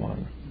 comfortable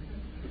one.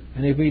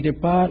 And if we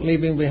depart,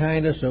 leaving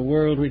behind us a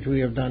world which we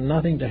have done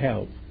nothing to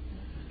help,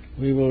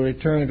 we will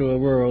return to a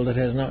world that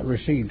has not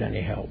received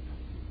any help.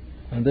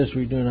 And this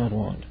we do not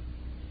want.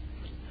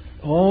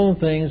 All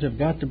things have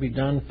got to be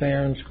done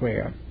fair and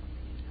square.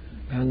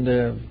 And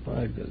the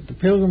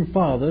Pilgrim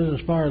Fathers,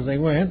 as far as they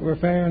went, were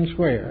fair and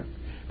square.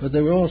 But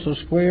they were also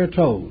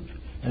square-toed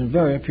and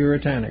very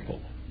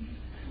puritanical.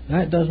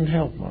 That doesn't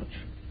help much.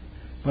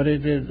 But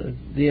it is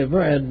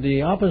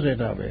the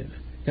opposite of it.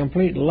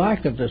 Complete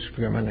lack of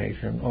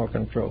discrimination or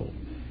control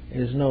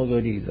is no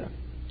good either.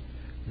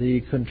 The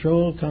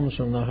control comes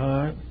from the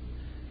heart,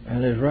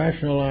 and is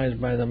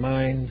rationalized by the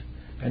mind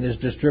and is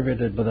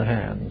distributed by the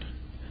hand.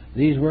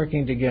 These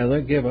working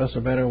together give us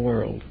a better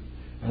world,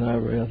 and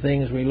are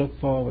things we look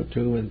forward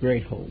to with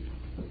great hope.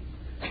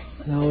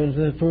 Now,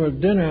 for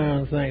dinner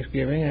on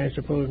Thanksgiving, I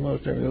suppose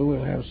most of you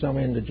will have some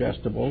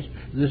indigestibles.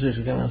 This is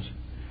going to,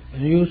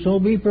 and you so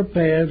be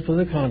prepared for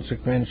the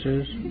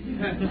consequences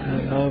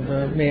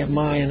of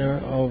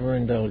minor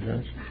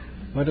overindulgence.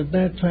 But at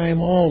that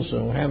time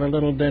also have a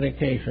little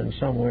dedication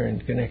somewhere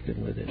connected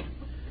with it.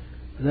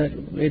 That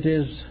it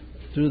is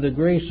through the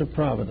grace of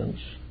Providence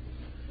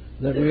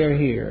that we are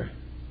here.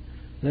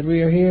 That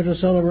we are here to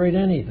celebrate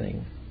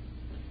anything.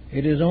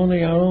 It is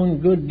only our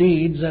own good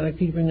deeds that are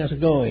keeping us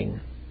going,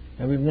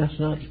 and we must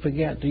not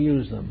forget to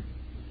use them.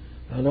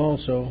 And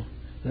also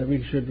that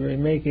we should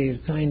make a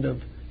kind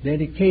of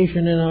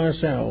dedication in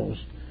ourselves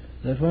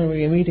that when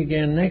we meet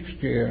again next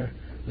year,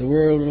 the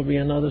world will be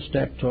another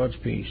step towards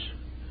peace.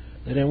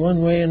 That in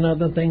one way or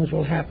another things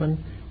will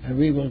happen, and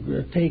we will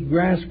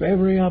grasp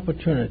every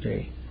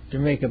opportunity to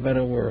make a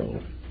better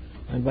world,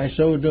 and by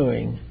so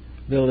doing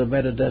build a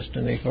better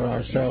destiny for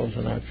ourselves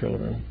and our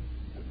children.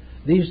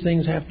 These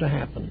things have to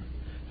happen,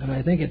 and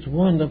I think it's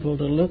wonderful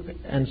to look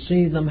and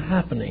see them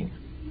happening.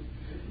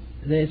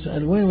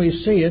 And when we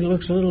see it, it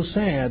looks a little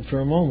sad for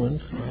a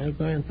moment. I'll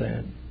grant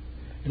that.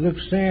 It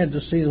looks sad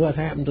to see what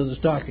happened to the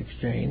stock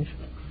exchange.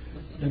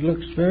 It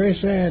looks very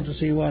sad to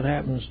see what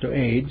happens to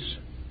AIDS.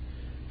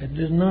 It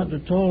is not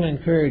at all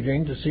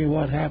encouraging to see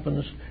what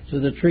happens to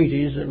the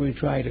treaties that we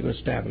try to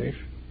establish.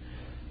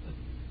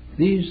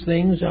 These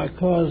things are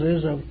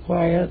causes of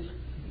quiet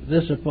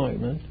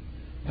disappointment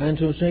and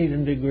to a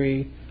certain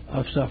degree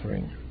of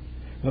suffering.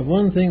 But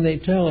one thing they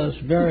tell us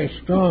very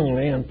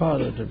strongly and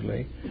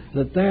positively,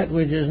 that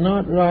which is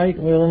not right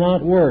will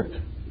not work.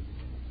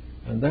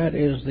 And that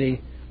is the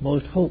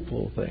most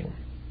hopeful thing.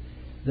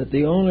 That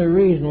the only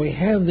reason we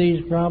have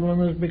these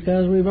problems is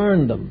because we've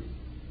earned them.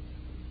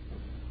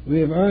 We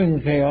have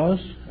earned chaos,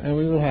 and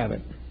we will have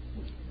it.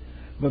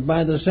 But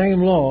by the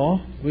same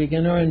law, we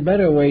can earn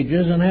better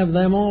wages and have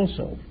them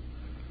also.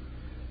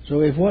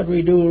 So if what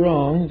we do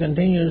wrong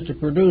continues to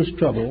produce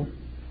trouble,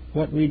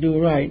 what we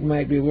do right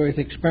might be worth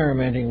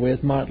experimenting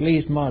with, at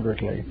least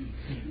moderately,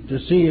 to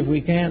see if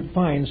we can't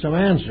find some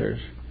answers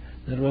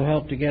that will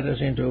help to get us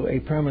into a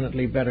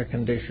permanently better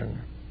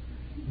condition.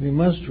 We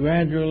must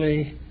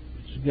gradually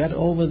get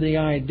over the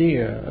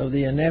idea of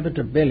the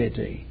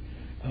inevitability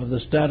of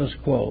the status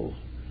quo.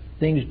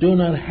 Things do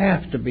not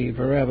have to be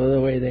forever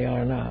the way they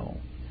are now.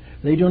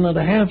 They do not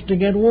have to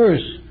get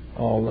worse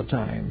all the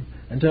time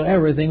until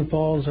everything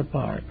falls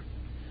apart.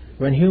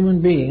 When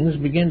human beings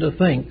begin to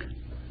think,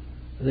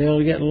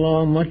 they'll get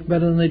along much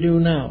better than they do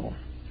now.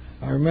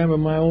 I remember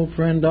my old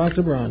friend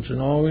Dr. Bronson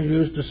always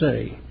used to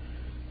say,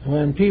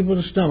 when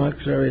people's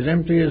stomachs are as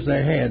empty as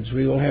their heads,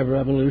 we will have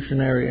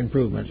revolutionary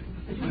improvement.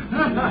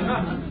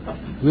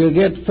 We'll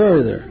get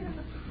further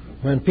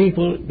when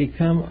people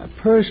become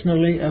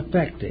personally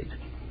affected.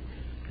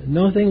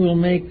 Nothing will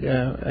make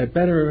a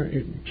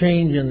better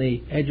change in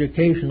the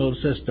educational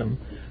system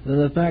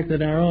than the fact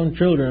that our own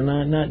children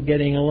are not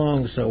getting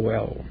along so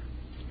well.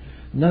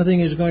 Nothing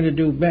is going to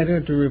do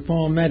better to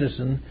reform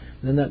medicine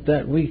than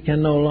that we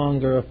can no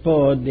longer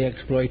afford the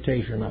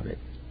exploitation of it.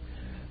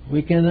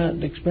 We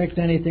cannot expect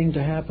anything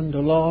to happen to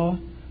law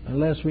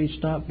unless we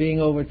stop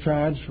being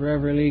overcharged for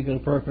every legal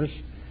purpose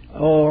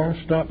or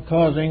stop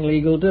causing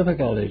legal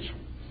difficulties.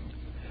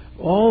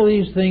 All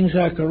these things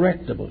are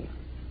correctable,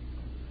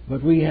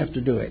 but we have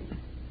to do it.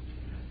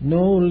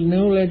 No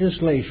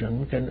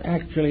legislation can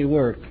actually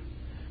work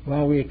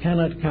while we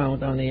cannot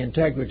count on the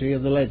integrity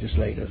of the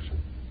legislators.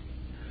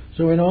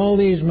 So in all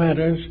these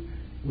matters,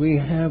 we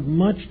have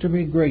much to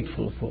be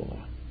grateful for.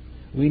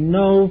 We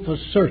know for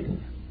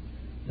certain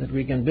that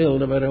we can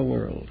build a better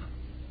world.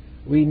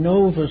 We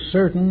know for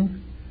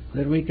certain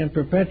that we can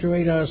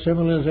perpetuate our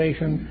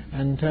civilization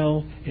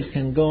until it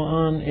can go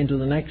on into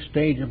the next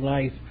stage of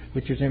life,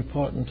 which is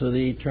important to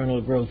the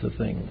eternal growth of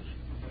things.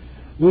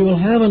 We will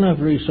have enough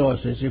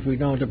resources if we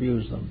don't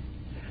abuse them.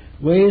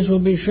 Ways will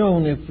be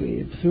shown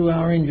through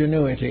our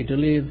ingenuity to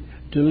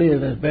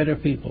live as better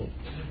people.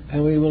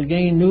 And we will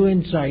gain new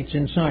insights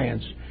in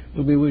science.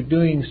 We'll be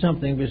doing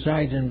something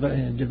besides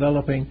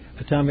developing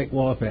atomic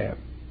warfare.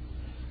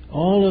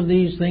 All of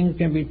these things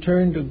can be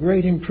turned to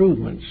great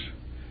improvements,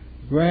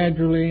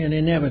 gradually and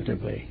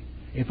inevitably,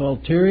 if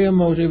ulterior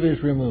motive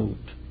is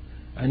removed,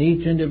 and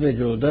each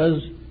individual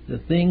does the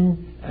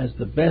thing as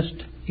the best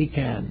he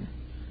can,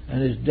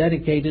 and is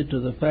dedicated to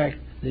the fact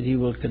that he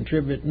will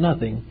contribute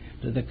nothing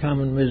to the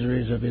common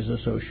miseries of his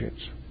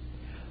associates.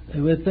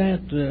 And with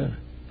that,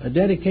 a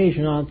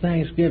dedication on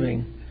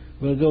Thanksgiving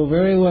will go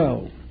very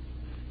well.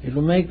 It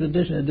will make the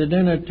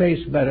dinner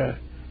taste better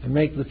and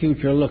make the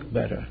future look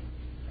better.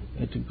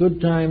 It's a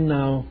good time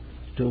now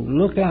to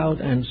look out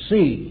and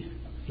see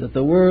that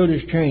the world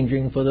is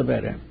changing for the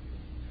better.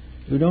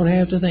 You don't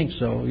have to think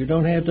so. You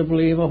don't have to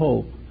believe or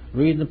hope.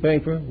 Read the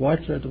paper,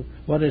 watch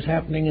what is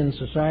happening in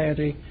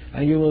society,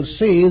 and you will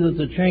see that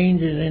the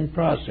change is in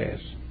process.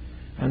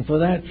 And for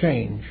that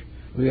change,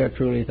 we are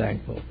truly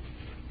thankful.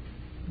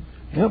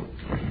 Yep.